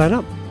and sign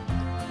up.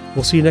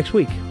 We'll see you next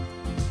week.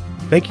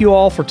 Thank you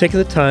all for taking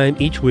the time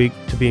each week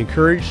to be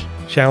encouraged,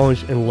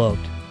 challenged, and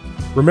loved.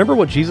 Remember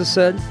what Jesus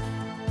said?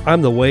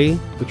 I'm the way,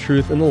 the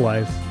truth, and the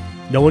life.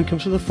 No one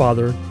comes to the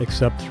Father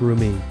except through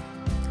me.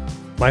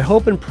 My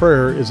hope and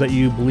prayer is that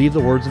you believe the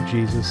words of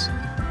Jesus.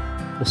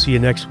 We'll see you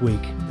next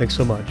week. Thanks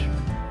so much.